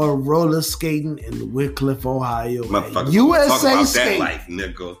 or roller skating in Wickliffe, Ohio. Motherfucker, USA talk about skate. that life,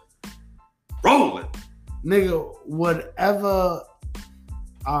 nigga. Rolling. Nigga, whatever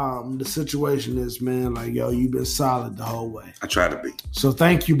the situation is, man, like, yo, you've been solid the whole way. I try to be. So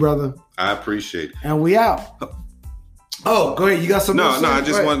thank you, brother. I appreciate it. And we out. Oh, go ahead. You got something to say? No, I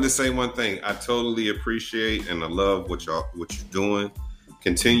just wanted to say one thing. I totally appreciate and I love what you're doing.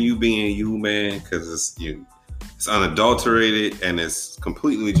 Continue being you, man, because it's unadulterated and it's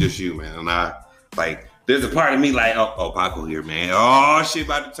completely just you, man. And I like there's a part of me like, oh, Paco here, man. Oh, shit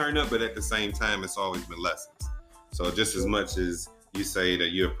about to turn up, but at the same time, it's always been lessons. So just as much as you say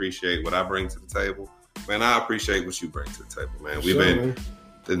that you appreciate what I bring to the table, man, I appreciate what you bring to the table, man. We've been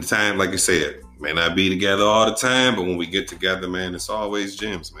the time, like you said, may not be together all the time, but when we get together, man, it's always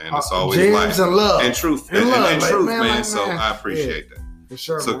gems, man. It's always gems life and love and truth and truth, man. Like, so I appreciate that. For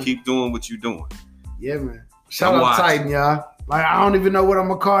sure. So man. keep doing what you're doing. Yeah, man. Shout out Titan, y'all. Like, I don't even know what I'm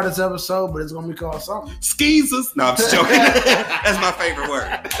gonna call this episode, but it's gonna be called something. Skeezers. No, I'm just joking. That's my favorite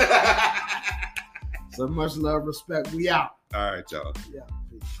word. So much love, respect. We out. All right, y'all. Yeah.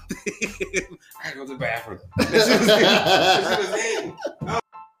 I gotta go to the bathroom.